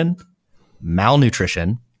overnutrition,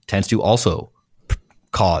 malnutrition tends to also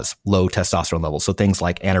cause low testosterone levels. So things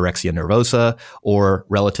like anorexia nervosa or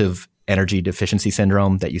relative energy deficiency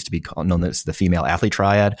syndrome that used to be known as the female athlete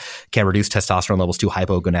triad can reduce testosterone levels to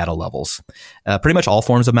hypogonadal levels. Pretty much all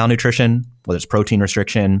forms of malnutrition, whether it's protein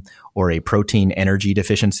restriction or a protein energy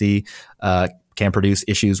deficiency, can produce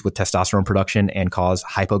issues with testosterone production and cause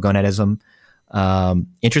hypogonadism.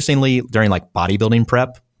 Interestingly, during like bodybuilding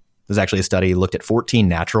prep, there's actually a study looked at 14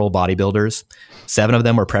 natural bodybuilders. 7 of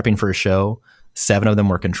them were prepping for a show. 7 of them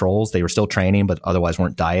were controls. They were still training, but otherwise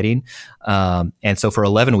weren't dieting. And so for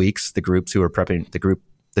 11 weeks, the people who were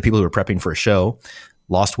prepping for a show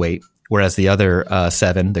lost weight, whereas the other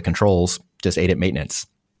 7, the controls, just ate at maintenance.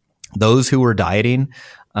 Those who were dieting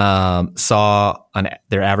saw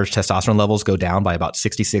their average testosterone levels go down by about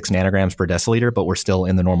 66 nanograms per deciliter, but we're still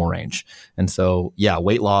in the normal range. And so, yeah,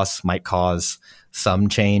 weight loss might cause some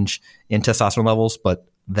change in testosterone levels, but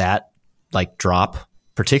that like drop,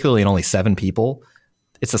 particularly in only 7 people,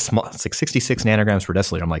 it's like 66 nanograms per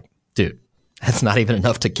deciliter. I'm like, dude, that's not even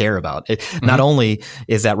enough to care about. Not only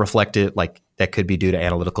is that reflected, like that could be due to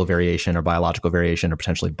analytical variation or biological variation or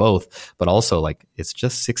potentially both, but also like it's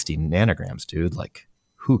just 60 nanograms, dude. Like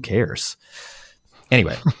who cares?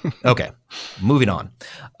 Anyway, okay, moving on.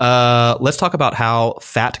 Let's talk about how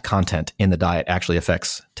fat content in the diet actually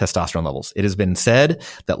affects testosterone levels. It has been said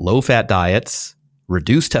that low-fat diets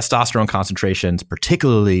reduce testosterone concentrations,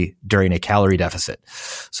 particularly during a calorie deficit.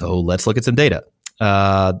 So let's look at some data.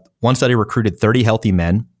 One study recruited 30 healthy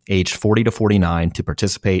men aged 40 to 49 to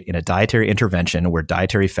participate in a dietary intervention where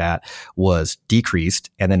dietary fat was decreased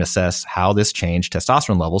and then assess how this changed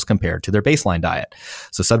testosterone levels compared to their baseline diet.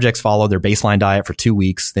 So subjects followed their baseline diet for 2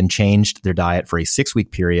 weeks, then changed their diet for a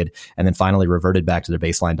 6-week period, and then finally reverted back to their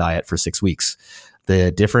baseline diet for 6 weeks.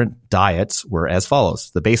 The different diets were as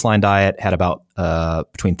follows. The baseline diet had about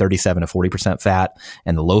between 37 to 40% fat,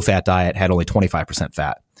 and the low-fat diet had only 25%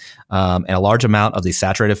 fat. And a large amount of the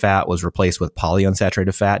saturated fat was replaced with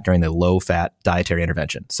polyunsaturated fat during the low-fat dietary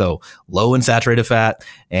intervention. So low in saturated fat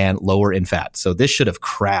and lower in fat. So this should have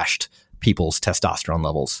crashed people's testosterone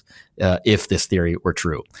levels if this theory were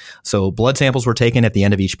true. So blood samples were taken at the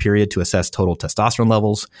end of each period to assess total testosterone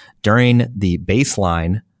levels. During the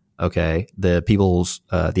baseline, the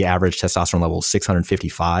average testosterone level is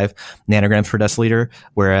 655 nanograms per deciliter,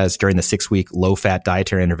 whereas during the 6-week low-fat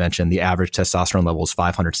dietary intervention, the average testosterone level is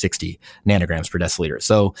 560 nanograms per deciliter.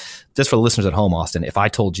 So just for the listeners at home, Austin, if I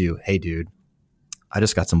told you, hey, dude, I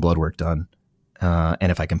just got some blood work done,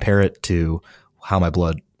 and if I compare it to how my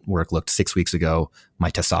blood work looked 6 weeks ago,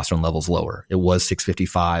 my testosterone level's lower. It was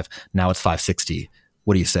 655. Now it's 560.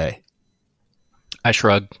 What do you say? I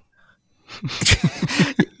shrug.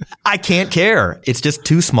 I can't care. It's just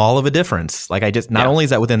too small of a difference. Like not only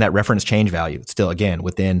is that within that reference change value, it's still, again,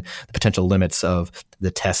 within the potential limits of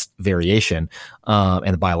the test variation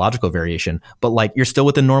and the biological variation, but like you're still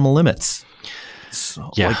within normal limits.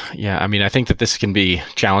 So, I mean, I think that this can be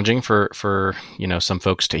challenging for some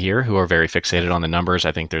folks to hear who are very fixated on the numbers.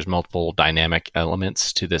 I think there's multiple dynamic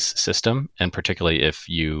elements to this system, and particularly if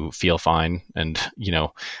you feel fine and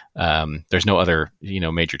there's no other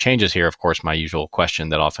major changes here. Of course, my usual question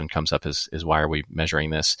that often comes up is why are we measuring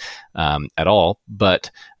this at all?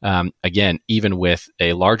 But again, even with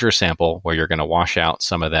a larger sample where you're going to wash out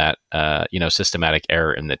some of that systematic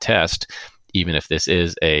error in the test, even if this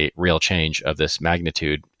is a real change of this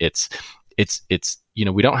magnitude, it's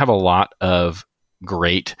we don't have a lot of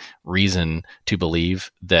great reason to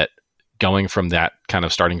believe that going from that kind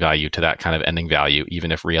of starting value to that kind of ending value,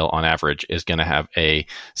 even if real on average, is going to have a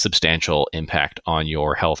substantial impact on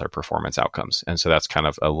your health or performance outcomes. And so that's kind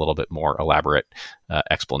of a little bit more elaborate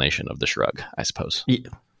explanation of the shrug, I suppose.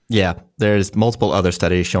 Yeah, there's multiple other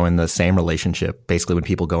studies showing the same relationship. Basically, when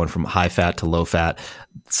people going from high fat to low fat,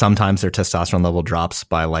 sometimes their testosterone level drops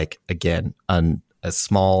by a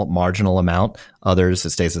small marginal amount. Others, it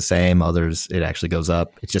stays the same. Others, it actually goes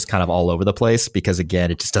up. It's just kind of all over the place because,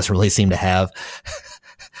 again, it just doesn't really seem to have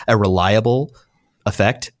a reliable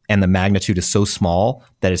effect. And the magnitude is so small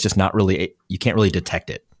that it's just not really, you can't really detect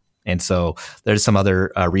it. And so there's some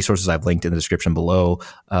other resources I've linked in the description below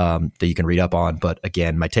that you can read up on. But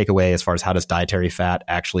again, my takeaway as far as how does dietary fat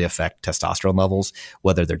actually affect testosterone levels,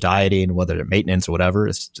 whether they're dieting, whether they're maintenance or whatever,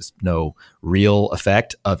 it's just no real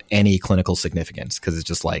effect of any clinical significance because it's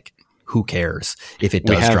just like, who cares if it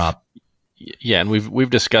does drop? Yeah, and we've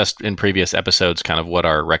discussed in previous episodes kind of what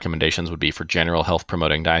our recommendations would be for general health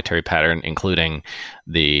promoting dietary pattern, including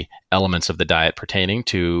the elements of the diet pertaining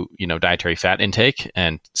to, dietary fat intake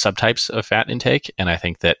and subtypes of fat intake. And I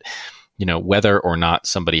think that, whether or not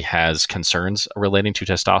somebody has concerns relating to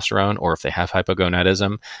testosterone or if they have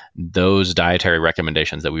hypogonadism, those dietary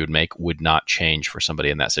recommendations that we would make would not change for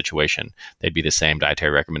somebody in that situation. They'd be the same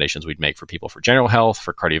dietary recommendations we'd make for people for general health,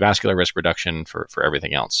 for cardiovascular risk reduction, for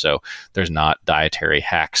everything else. So there's not dietary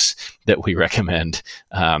hacks that we recommend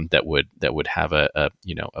that would have a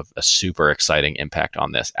super exciting impact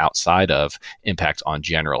on this outside of impacts on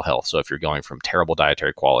general health. So if you're going from terrible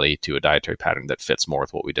dietary quality to a dietary pattern that fits more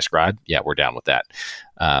with what we described, yeah, we're down with that.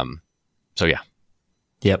 So yeah.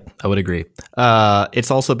 Yep, I would agree.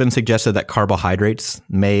 It's also been suggested that carbohydrates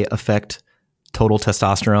may affect total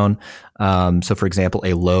testosterone. So for example,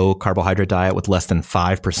 a low carbohydrate diet with less than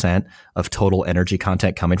 5% of total energy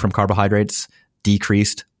content coming from carbohydrates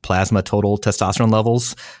decreased plasma total testosterone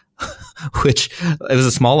levels, which it was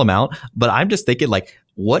a small amount. But I'm just thinking, like,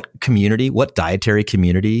 what dietary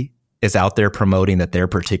community is out there promoting that their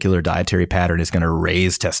particular dietary pattern is going to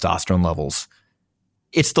raise testosterone levels?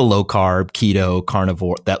 It's the low carb, keto,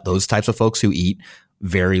 carnivore, those types of folks who eat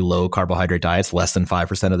very low carbohydrate diets, less than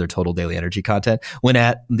 5% of their total daily energy content, when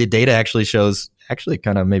the data actually shows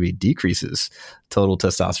kind of maybe decreases total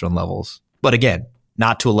testosterone levels. But again,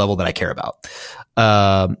 not to a level that I care about.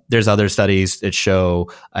 There's other studies that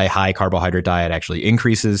show a high carbohydrate diet actually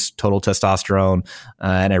increases total testosterone.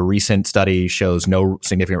 And a recent study shows no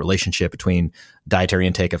significant relationship between dietary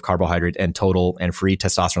intake of carbohydrate and total and free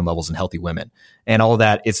testosterone levels in healthy women. And all of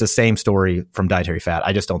that, it's the same story from dietary fat.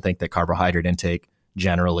 I just don't think that carbohydrate intake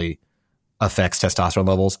generally affects testosterone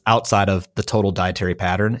levels outside of the total dietary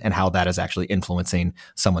pattern and how that is actually influencing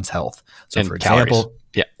someone's health. So and for example,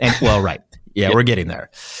 right. Yeah, we're getting there.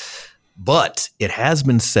 But it has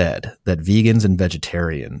been said that vegans and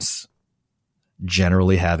vegetarians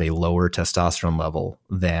generally have a lower testosterone level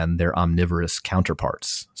than their omnivorous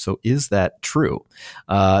counterparts. So is that true?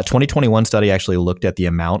 2021 study actually looked at the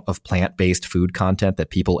amount of plant-based food content that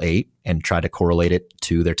people ate and tried to correlate it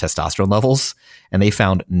to their testosterone levels. And they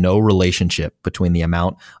found no relationship between the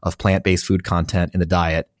amount of plant-based food content in the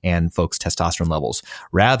diet and folks' testosterone levels.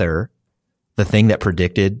 Rather, the thing that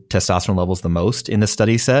predicted testosterone levels the most in the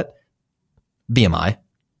study set, BMI.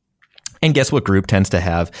 And guess what group tends to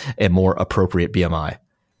have a more appropriate BMI?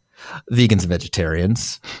 Vegans and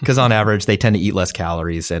vegetarians, because on average, they tend to eat less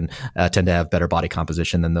calories and tend to have better body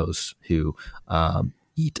composition than those who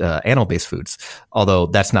eat animal-based foods. Although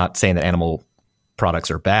that's not saying that animal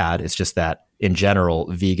products are bad. It's just that in general,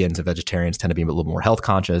 vegans and vegetarians tend to be a little more health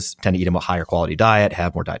conscious, tend to eat a higher quality diet,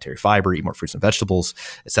 have more dietary fiber, eat more fruits and vegetables,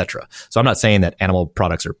 etc. So I'm not saying that animal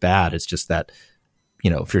products are bad. It's just that,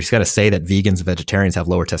 if you're just going to say that vegans and vegetarians have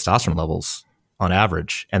lower testosterone levels on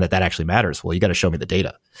average and that actually matters, well, you got to show me the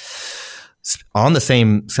data. On the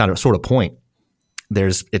same sort of point,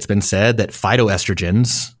 it's been said that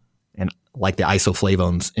phytoestrogens and like the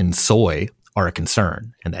isoflavones in soy are a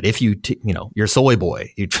concern, and that if you're a soy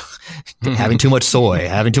boy, you're having too much soy,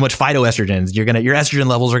 having too much phytoestrogens, your estrogen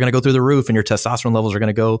levels are going to go through the roof and your testosterone levels are going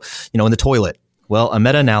to go, in the toilet. Well, a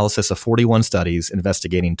meta-analysis of 41 studies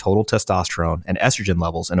investigating total testosterone and estrogen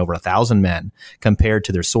levels in over 1,000 men compared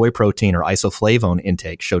to their soy protein or isoflavone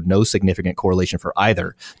intake showed no significant correlation for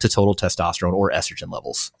either to total testosterone or estrogen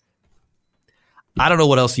levels. I don't know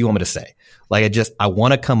what else you want me to say. Like, I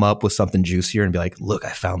want to come up with something juicier and be like, look, I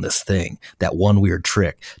found this thing, that one weird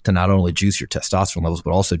trick to not only juice your testosterone levels,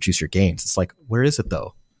 but also juice your gains. It's like, where is it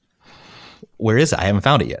though? Where is it? I haven't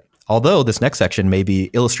found it yet. Although this next section may be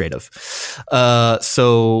illustrative.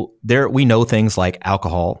 So we know things like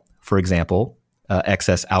alcohol, for example,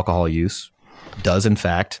 excess alcohol use does in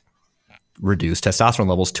fact reduce testosterone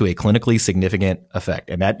levels to a clinically significant effect.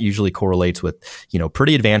 And that usually correlates with,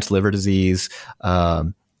 pretty advanced liver disease.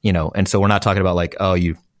 And so we're not talking about like, oh,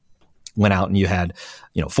 you went out and you had,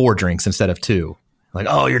 4 drinks instead of 2. Like,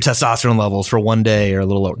 oh, your testosterone levels for one day are a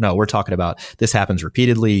little lower. No, we're talking about this happens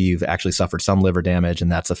repeatedly. You've actually suffered some liver damage, and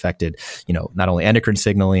that's affected, not only endocrine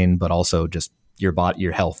signaling, but also just your body,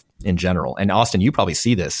 your health in general. And Austin, you probably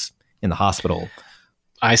see this in the hospital.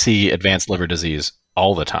 I see advanced liver disease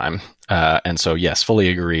all the time. And so, yes, fully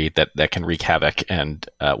agree that can wreak havoc. And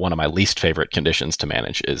one of my least favorite conditions to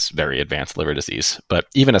manage is very advanced liver disease. But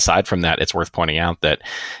even aside from that, it's worth pointing out that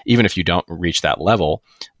even if you don't reach that level,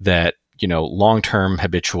 that long-term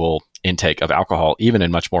habitual intake of alcohol, even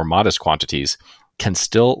in much more modest quantities, can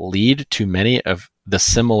still lead to many of the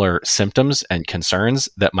similar symptoms and concerns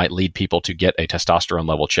that might lead people to get a testosterone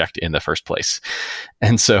level checked in the first place.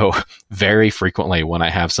 And so very frequently when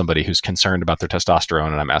I have somebody who's concerned about their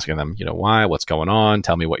testosterone and I'm asking them, why, what's going on?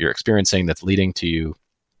 Tell me what you're experiencing that's leading to you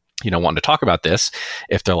wanting to talk about this.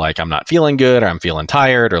 If they're like, I'm not feeling good, or I'm feeling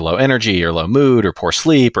tired, or low energy, or low mood, or poor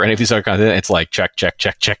sleep, or any of these other kinds of things, it's like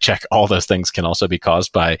check. All those things can also be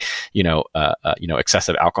caused by,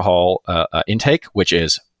 excessive alcohol intake, which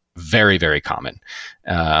is very, very common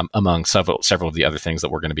among several of the other things that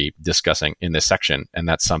we're going to be discussing in this section. And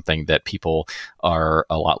that's something that people are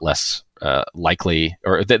a lot less likely,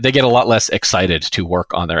 or they get a lot less excited to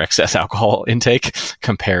work on their excess alcohol intake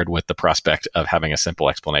compared with the prospect of having a simple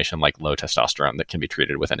explanation like low testosterone that can be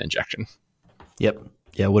treated with an injection. Yep.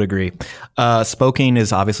 Yeah, I would agree. Smoking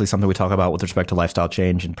is obviously something we talk about with respect to lifestyle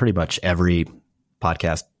change in pretty much every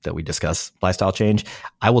podcast that we discuss lifestyle change.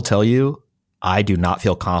 I will tell you, I do not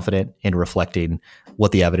feel confident in reflecting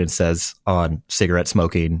what the evidence says on cigarette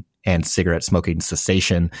smoking and cigarette smoking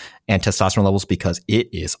cessation and testosterone levels, because it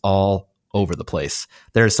is all over the place.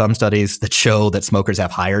 There are some studies that show that smokers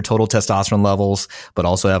have higher total testosterone levels, but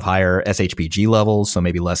also have higher SHBG levels, so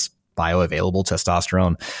maybe less bioavailable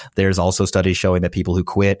testosterone. There's also studies showing that people who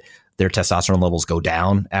quit, their testosterone levels go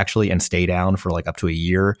down actually and stay down for like up to a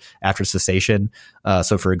year after cessation.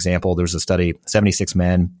 So for example, there's a study, 76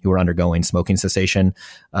 men who were undergoing smoking cessation.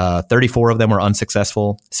 34 of them were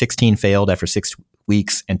unsuccessful. 16 failed after 6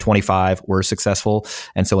 weeks and 25 were successful.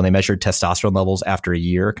 And so when they measured testosterone levels after a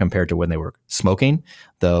year compared to when they were smoking,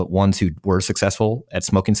 the ones who were successful at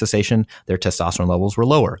smoking cessation, their testosterone levels were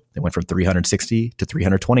lower. They went from 360 to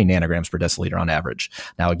 320 nanograms per deciliter on average.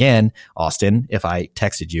 Now, again, Austin, if I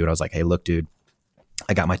texted you and I was like, hey, look, dude,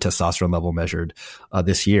 I got my testosterone level measured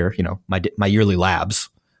this year, my yearly labs.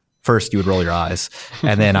 First, you would roll your eyes.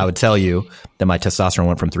 And then I would tell you that my testosterone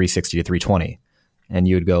went from 360 to 320. And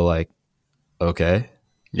you would go like, okay.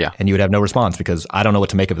 Yeah. And you would have no response because I don't know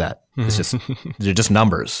what to make of that. It's just, they're just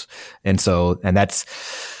numbers. And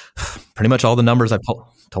that's pretty much all the numbers I've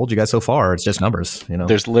told you guys so far. It's just numbers,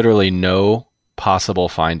 There's literally no possible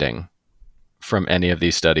finding from any of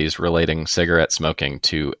these studies relating cigarette smoking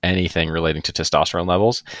to anything relating to testosterone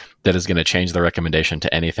levels that is going to change the recommendation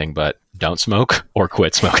to anything but don't smoke or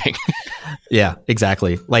quit smoking. Yeah,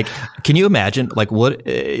 exactly. Like, can you imagine, like, what,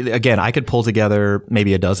 again, I could pull together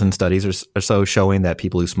maybe a dozen studies or so showing that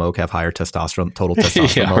people who smoke have higher total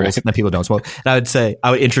testosterone levels than people who don't smoke. And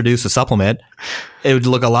I would introduce a supplement. It would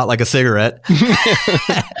look a lot like a cigarette.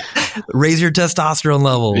 Raise your testosterone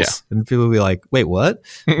levels. Yeah. And people would be like, wait, what?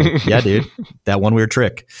 Yeah, dude, that one weird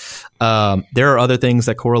trick. There are other things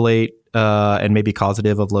that correlate and may be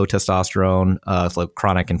causative of low testosterone, like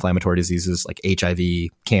chronic inflammatory diseases like HIV,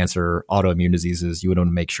 cancer, autoimmune diseases. You would want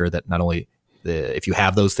to make sure that not only if you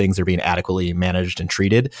have those things, they're being adequately managed and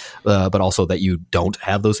treated, but also that you don't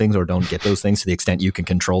have those things or don't get those things to the extent you can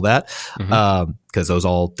control that. Because those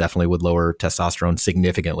all definitely would lower testosterone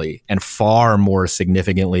significantly and far more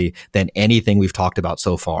significantly than anything we've talked about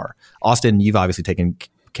so far. Austin, you've obviously taken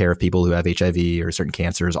care of people who have HIV or certain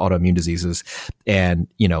cancers, autoimmune diseases. And,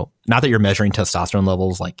 not that you're measuring testosterone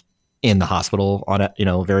levels like in the hospital on it,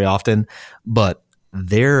 very often, but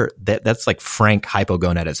that's like frank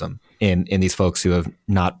hypogonadism in these folks who have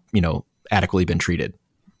not, adequately been treated.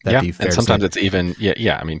 That'd be fair and sometimes it's even,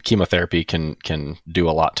 I mean, chemotherapy can do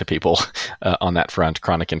a lot to people on that front.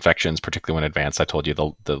 Chronic infections, particularly when advanced. I told you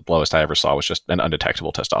the lowest I ever saw was just an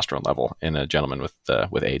undetectable testosterone level in a gentleman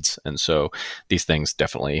with AIDS. And so these things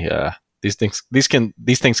definitely, these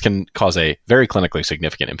things can cause a very clinically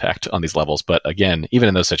significant impact on these levels. But again, even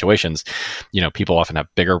in those situations, people often have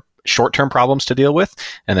bigger short-term problems to deal with.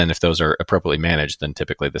 And then if those are appropriately managed, then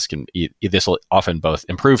typically this will often both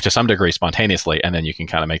improve to some degree spontaneously. And then you can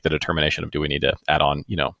kind of make the determination of, do we need to add on,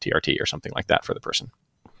 TRT or something like that for the person.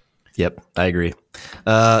 Yep, I agree.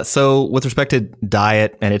 So with respect to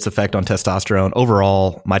diet and its effect on testosterone,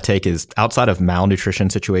 overall, my take is outside of malnutrition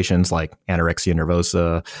situations like anorexia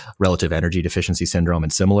nervosa, relative energy deficiency syndrome,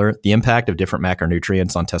 and similar, the impact of different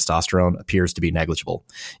macronutrients on testosterone appears to be negligible.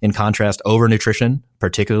 In contrast, overnutrition,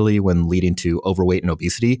 particularly when leading to overweight and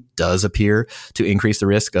obesity, does appear to increase the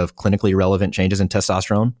risk of clinically relevant changes in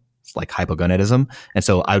testosterone, like hypogonadism. And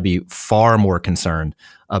so I would be far more concerned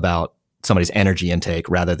about somebody's energy intake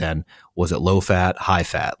rather than, was it low fat,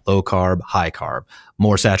 low carb, high carb,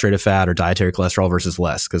 more saturated fat or dietary cholesterol versus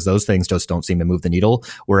less, because those things just don't seem to move the needle.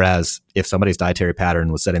 Whereas if somebody's dietary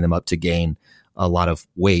pattern was setting them up to gain a lot of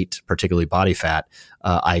weight, particularly body fat,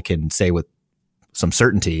 I can say with some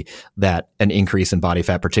certainty that an increase in body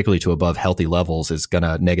fat, particularly to above healthy levels, is going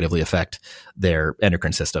to negatively affect their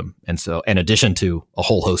endocrine system. And so, in addition to a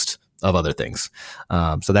whole host of other things.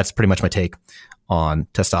 So that's pretty much my take on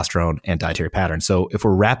testosterone and dietary patterns. So if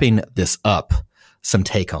we're wrapping this up, some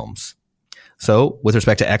take homes. So with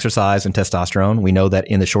respect to exercise and testosterone, we know that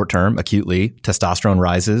in the short term, acutely, testosterone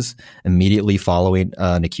rises immediately following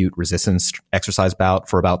an acute resistance exercise bout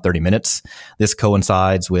for about 30 minutes. This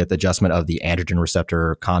coincides with adjustment of the androgen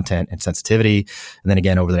receptor content and sensitivity. And then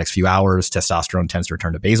again, over the next few hours, testosterone tends to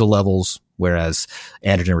return to basal levels, whereas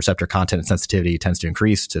androgen receptor content and sensitivity tends to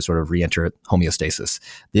increase to sort of re-enter homeostasis.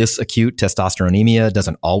 This acute testosteronemia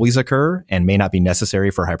doesn't always occur and may not be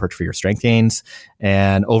necessary for hypertrophy or strength gains.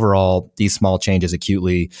 And overall, these small changes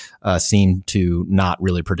acutely seem to not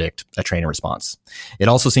really predict a training response. It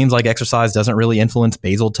also seems like exercise doesn't really influence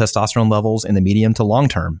basal testosterone levels in the medium to long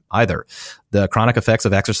term either. The chronic effects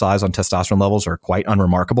of exercise on testosterone levels are quite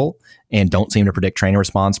unremarkable and don't seem to predict training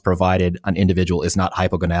response provided an individual is not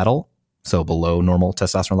hypogonadal, so below normal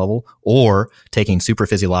testosterone level, or taking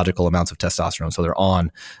supraphysiological amounts of testosterone. So they're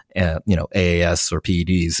on, AAS or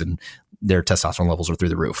PEDs and their testosterone levels are through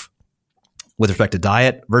the roof. With respect to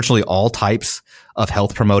diet, virtually all types of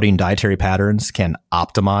health promoting dietary patterns can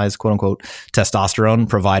optimize, quote unquote, testosterone,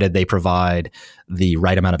 provided they provide the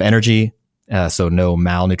right amount of energy. So no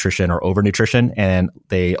malnutrition or overnutrition, and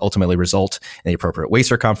they ultimately result in the appropriate waist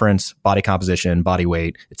circumference, body composition, body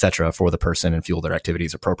weight, etc. for the person and fuel their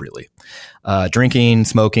activities appropriately. Drinking,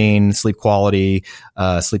 smoking, sleep quality,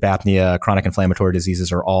 sleep apnea, chronic inflammatory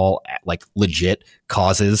diseases are all like legit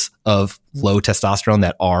causes of low testosterone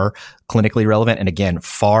that are clinically relevant, and again,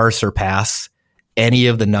 far surpass any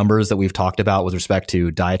of the numbers that we've talked about with respect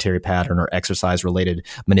to dietary pattern or exercise related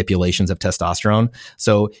manipulations of testosterone.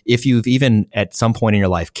 So if you've even at some point in your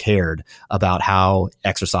life cared about how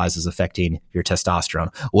exercise is affecting your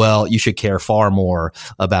testosterone, well, you should care far more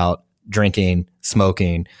about drinking,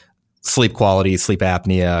 smoking, sleep quality, sleep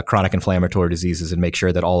apnea, chronic inflammatory diseases, and make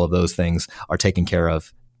sure that all of those things are taken care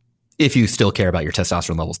of if you still care about your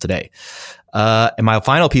testosterone levels today. And my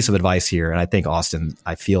final piece of advice here, and I think Austin,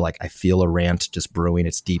 I feel a rant just brewing.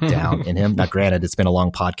 It's deep down in him. Now, granted, it's been a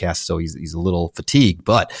long podcast, so he's a little fatigued,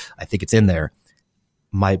 but I think it's in there.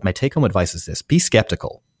 My take home advice is this: be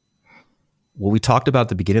skeptical. What we talked about at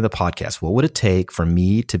the beginning of the podcast, what would it take for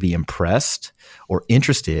me to be impressed or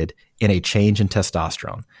interested in a change in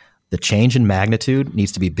testosterone? The change in magnitude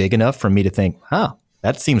needs to be big enough for me to think,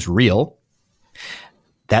 that seems real.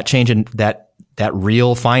 That change in that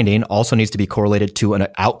real finding also needs to be correlated to an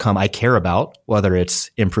outcome I care about, whether it's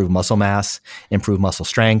improved muscle mass, improved muscle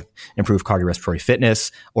strength, improved cardiorespiratory fitness,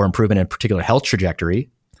 or improvement in a particular health trajectory.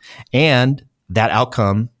 And that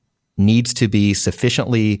outcome needs to be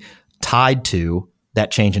sufficiently tied to that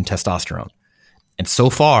change in testosterone. And so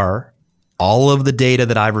far, all of the data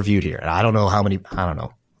that I've reviewed here, and I don't know how many,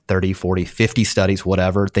 30, 40, 50 studies,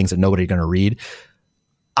 whatever, things that nobody's going to read,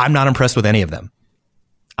 I'm not impressed with any of them.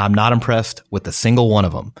 I'm not impressed with a single one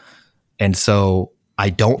of them. And so I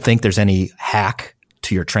don't think there's any hack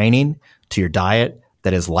to your training, to your diet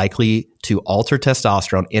that is likely to alter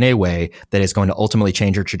testosterone in a way that is going to ultimately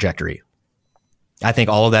change your trajectory. I think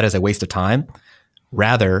all of that is a waste of time.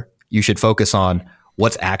 Rather, you should focus on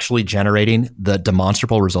what's actually generating the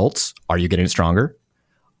demonstrable results. Are you getting stronger?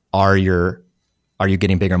 Are you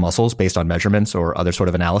getting bigger muscles based on measurements or other sort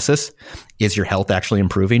of analysis? Is your health actually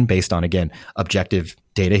improving based on, again, objective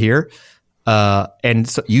data here? And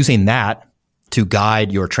so using that to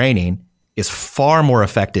guide your training is far more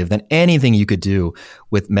effective than anything you could do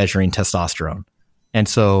with measuring testosterone. And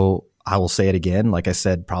so I will say it again, like I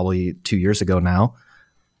said probably 2 years ago now,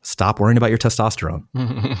 stop worrying about your testosterone.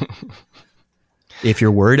 If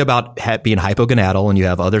you're worried about being hypogonadal and you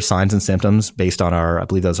have other signs and symptoms based on I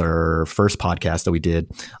believe that was our first podcast that we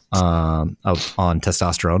did on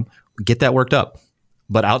testosterone, get that worked up.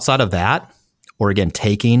 But outside of that, or again,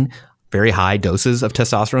 taking very high doses of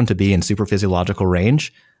testosterone to be in super physiological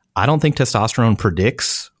range, I don't think testosterone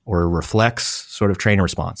predicts or reflects sort of training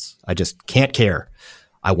response. I just can't care.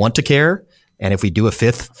 I want to care. And if we do a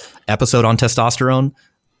 5th episode on testosterone,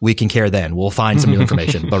 we can care then. We'll find some new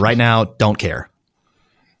information. But right now, don't care.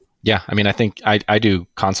 Yeah, I mean, I think I do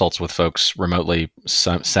consults with folks remotely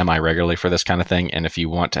semi-regularly for this kind of thing. And if you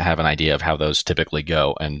want to have an idea of how those typically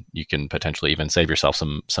go, and you can potentially even save yourself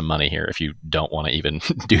some money here if you don't want to even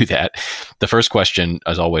do that, the first question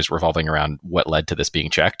is always revolving around what led to this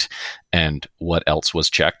being checked and what else was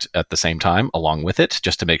checked at the same time along with it,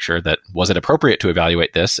 just to make sure that was it appropriate to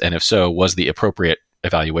evaluate this? And if so, was the appropriate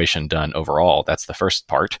evaluation done overall? That's the first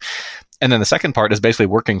part. And then the second part is basically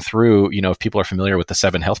working through, if people are familiar with the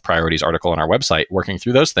 7 health priorities article on our website, working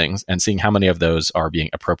through those things and seeing how many of those are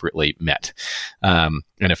being appropriately met. And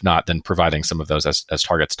if not, then providing some of those as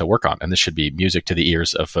targets to work on. And this should be music to the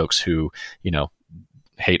ears of folks who,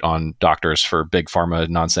 hate on doctors for big pharma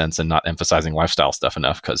nonsense and not emphasizing lifestyle stuff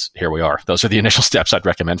enough, because here we are. Those are the initial steps I'd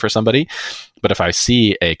recommend for somebody. But if I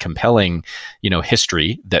see a compelling,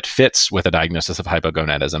 history that fits with a diagnosis of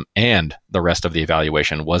hypogonadism and the rest of the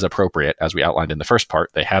evaluation was appropriate, as we outlined in the first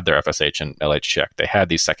part, they had their FSH and LH checked, they had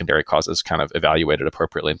these secondary causes kind of evaluated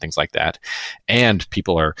appropriately and things like that, and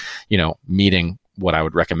people are, meeting what I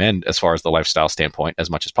would recommend as far as the lifestyle standpoint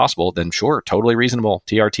as much as possible, then sure, totally reasonable.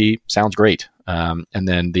 TRT sounds great. And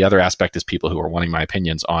then the other aspect is people who are wanting my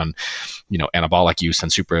opinions on, anabolic use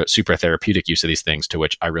and super therapeutic use of these things, to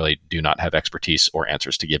which I really do not have expertise or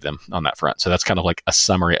answers to give them on that front. So that's kind of like a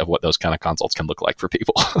summary of what those kind of consults can look like for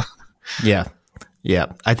people. Yeah.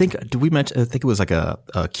 I think, did we mention, I think it was like a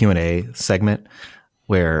Q&A segment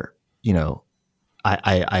where,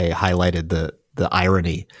 I highlighted the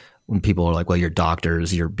irony when people are like, well, you're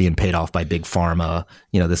doctors, you're being paid off by big pharma,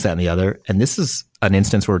 this, that, and the other. And this is an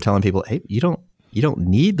instance where we're telling people, hey, you don't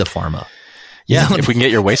need the pharma. Yeah, if we can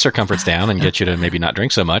get your waist circumference down and get you to maybe not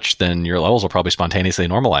drink so much, then your levels will probably spontaneously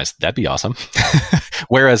normalize. That'd be awesome.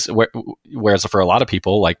 Whereas for a lot of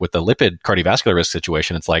people, like with the lipid cardiovascular risk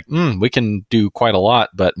situation, it's like, we can do quite a lot,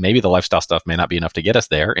 but maybe the lifestyle stuff may not be enough to get us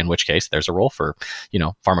there, in which case there's a role for,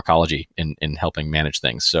 pharmacology in helping manage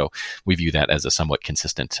things. So we view that as a somewhat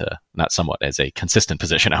consistent, as a consistent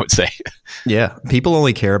position, I would say. Yeah. People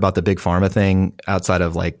only care about the big pharma thing outside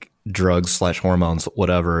of like drugs/hormones,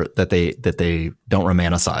 whatever, that they don't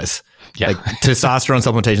romanticize. Yeah. Like testosterone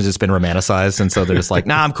supplementation has just been romanticized, and so they're just like,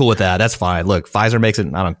 nah, I'm cool with that. That's fine. Look, Pfizer makes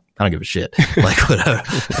it. I don't give a shit. Like whatever.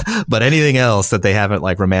 But anything else that they haven't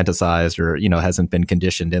like romanticized or hasn't been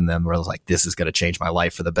conditioned in them, where it's like, this is going to change my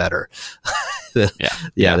life for the better.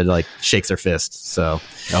 Yeah. They're like shakes their fist. So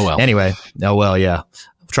Anyway, yeah.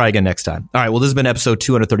 Try again next time. All right. Well, this has been episode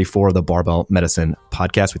 234 of the Barbell Medicine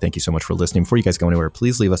Podcast. We thank you so much for listening. Before you guys go anywhere,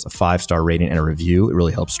 please leave us a 5-star rating and a review. It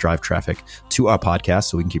really helps drive traffic to our podcast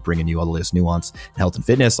so we can keep bringing you all the latest nuance in health and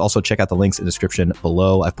fitness. Also, check out the links in the description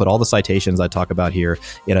below. I've put all the citations I talk about here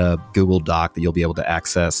in a Google Doc that you'll be able to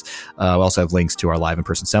access. We also have links to our live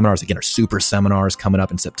in-person seminars. Again, our super seminars coming up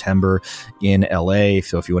in September in LA.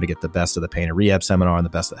 So if you want to get the best of the pain and rehab seminar and the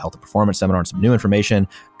best of the health and performance seminar and some new information,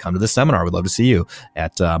 come to this seminar. We'd love to see you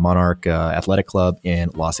at Monarch Athletic Club in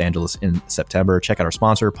Los Angeles in September. Check out our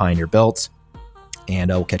sponsor, Pioneer Belts,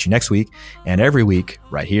 and we'll catch you next week and every week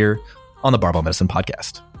right here on the Barbell Medicine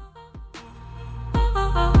Podcast.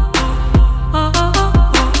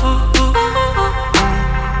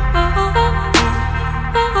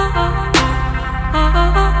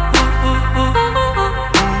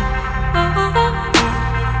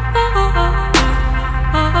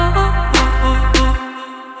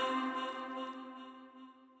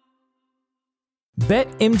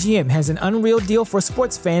 BetMGM has an unreal deal for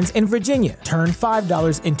sports fans in Virginia. Turn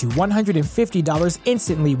 $5 into $150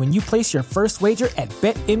 instantly when you place your first wager at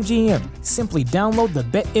BetMGM. Simply download the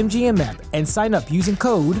BetMGM app and sign up using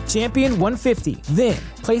code Champion150. Then,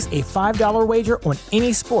 place a $5 wager on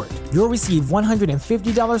any sport. You'll receive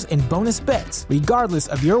 $150 in bonus bets, regardless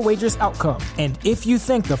of your wager's outcome. And if you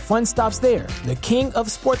think the fun stops there, the king of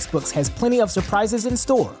sportsbooks has plenty of surprises in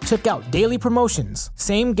store. Check out daily promotions,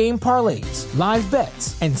 same-game parlays, live bets,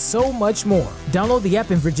 and so much more. Download the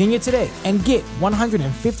app in Virginia today and get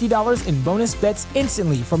 $150 in bonus bets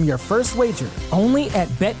instantly from your first wager. Only at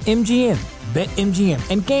BetMGM.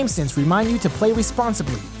 BetMGM and GameSense remind you to play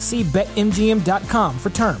responsibly. See BetMGM.com for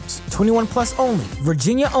terms. 21 plus only.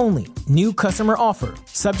 Virginia only. New customer offer.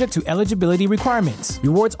 Subject to eligibility requirements.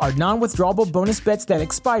 Rewards are non-withdrawable bonus bets that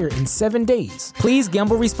expire in 7 days. Please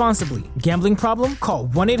gamble responsibly. Gambling problem? Call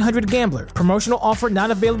 1-800-GAMBLER. Promotional offer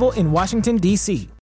not available in Washington, D.C.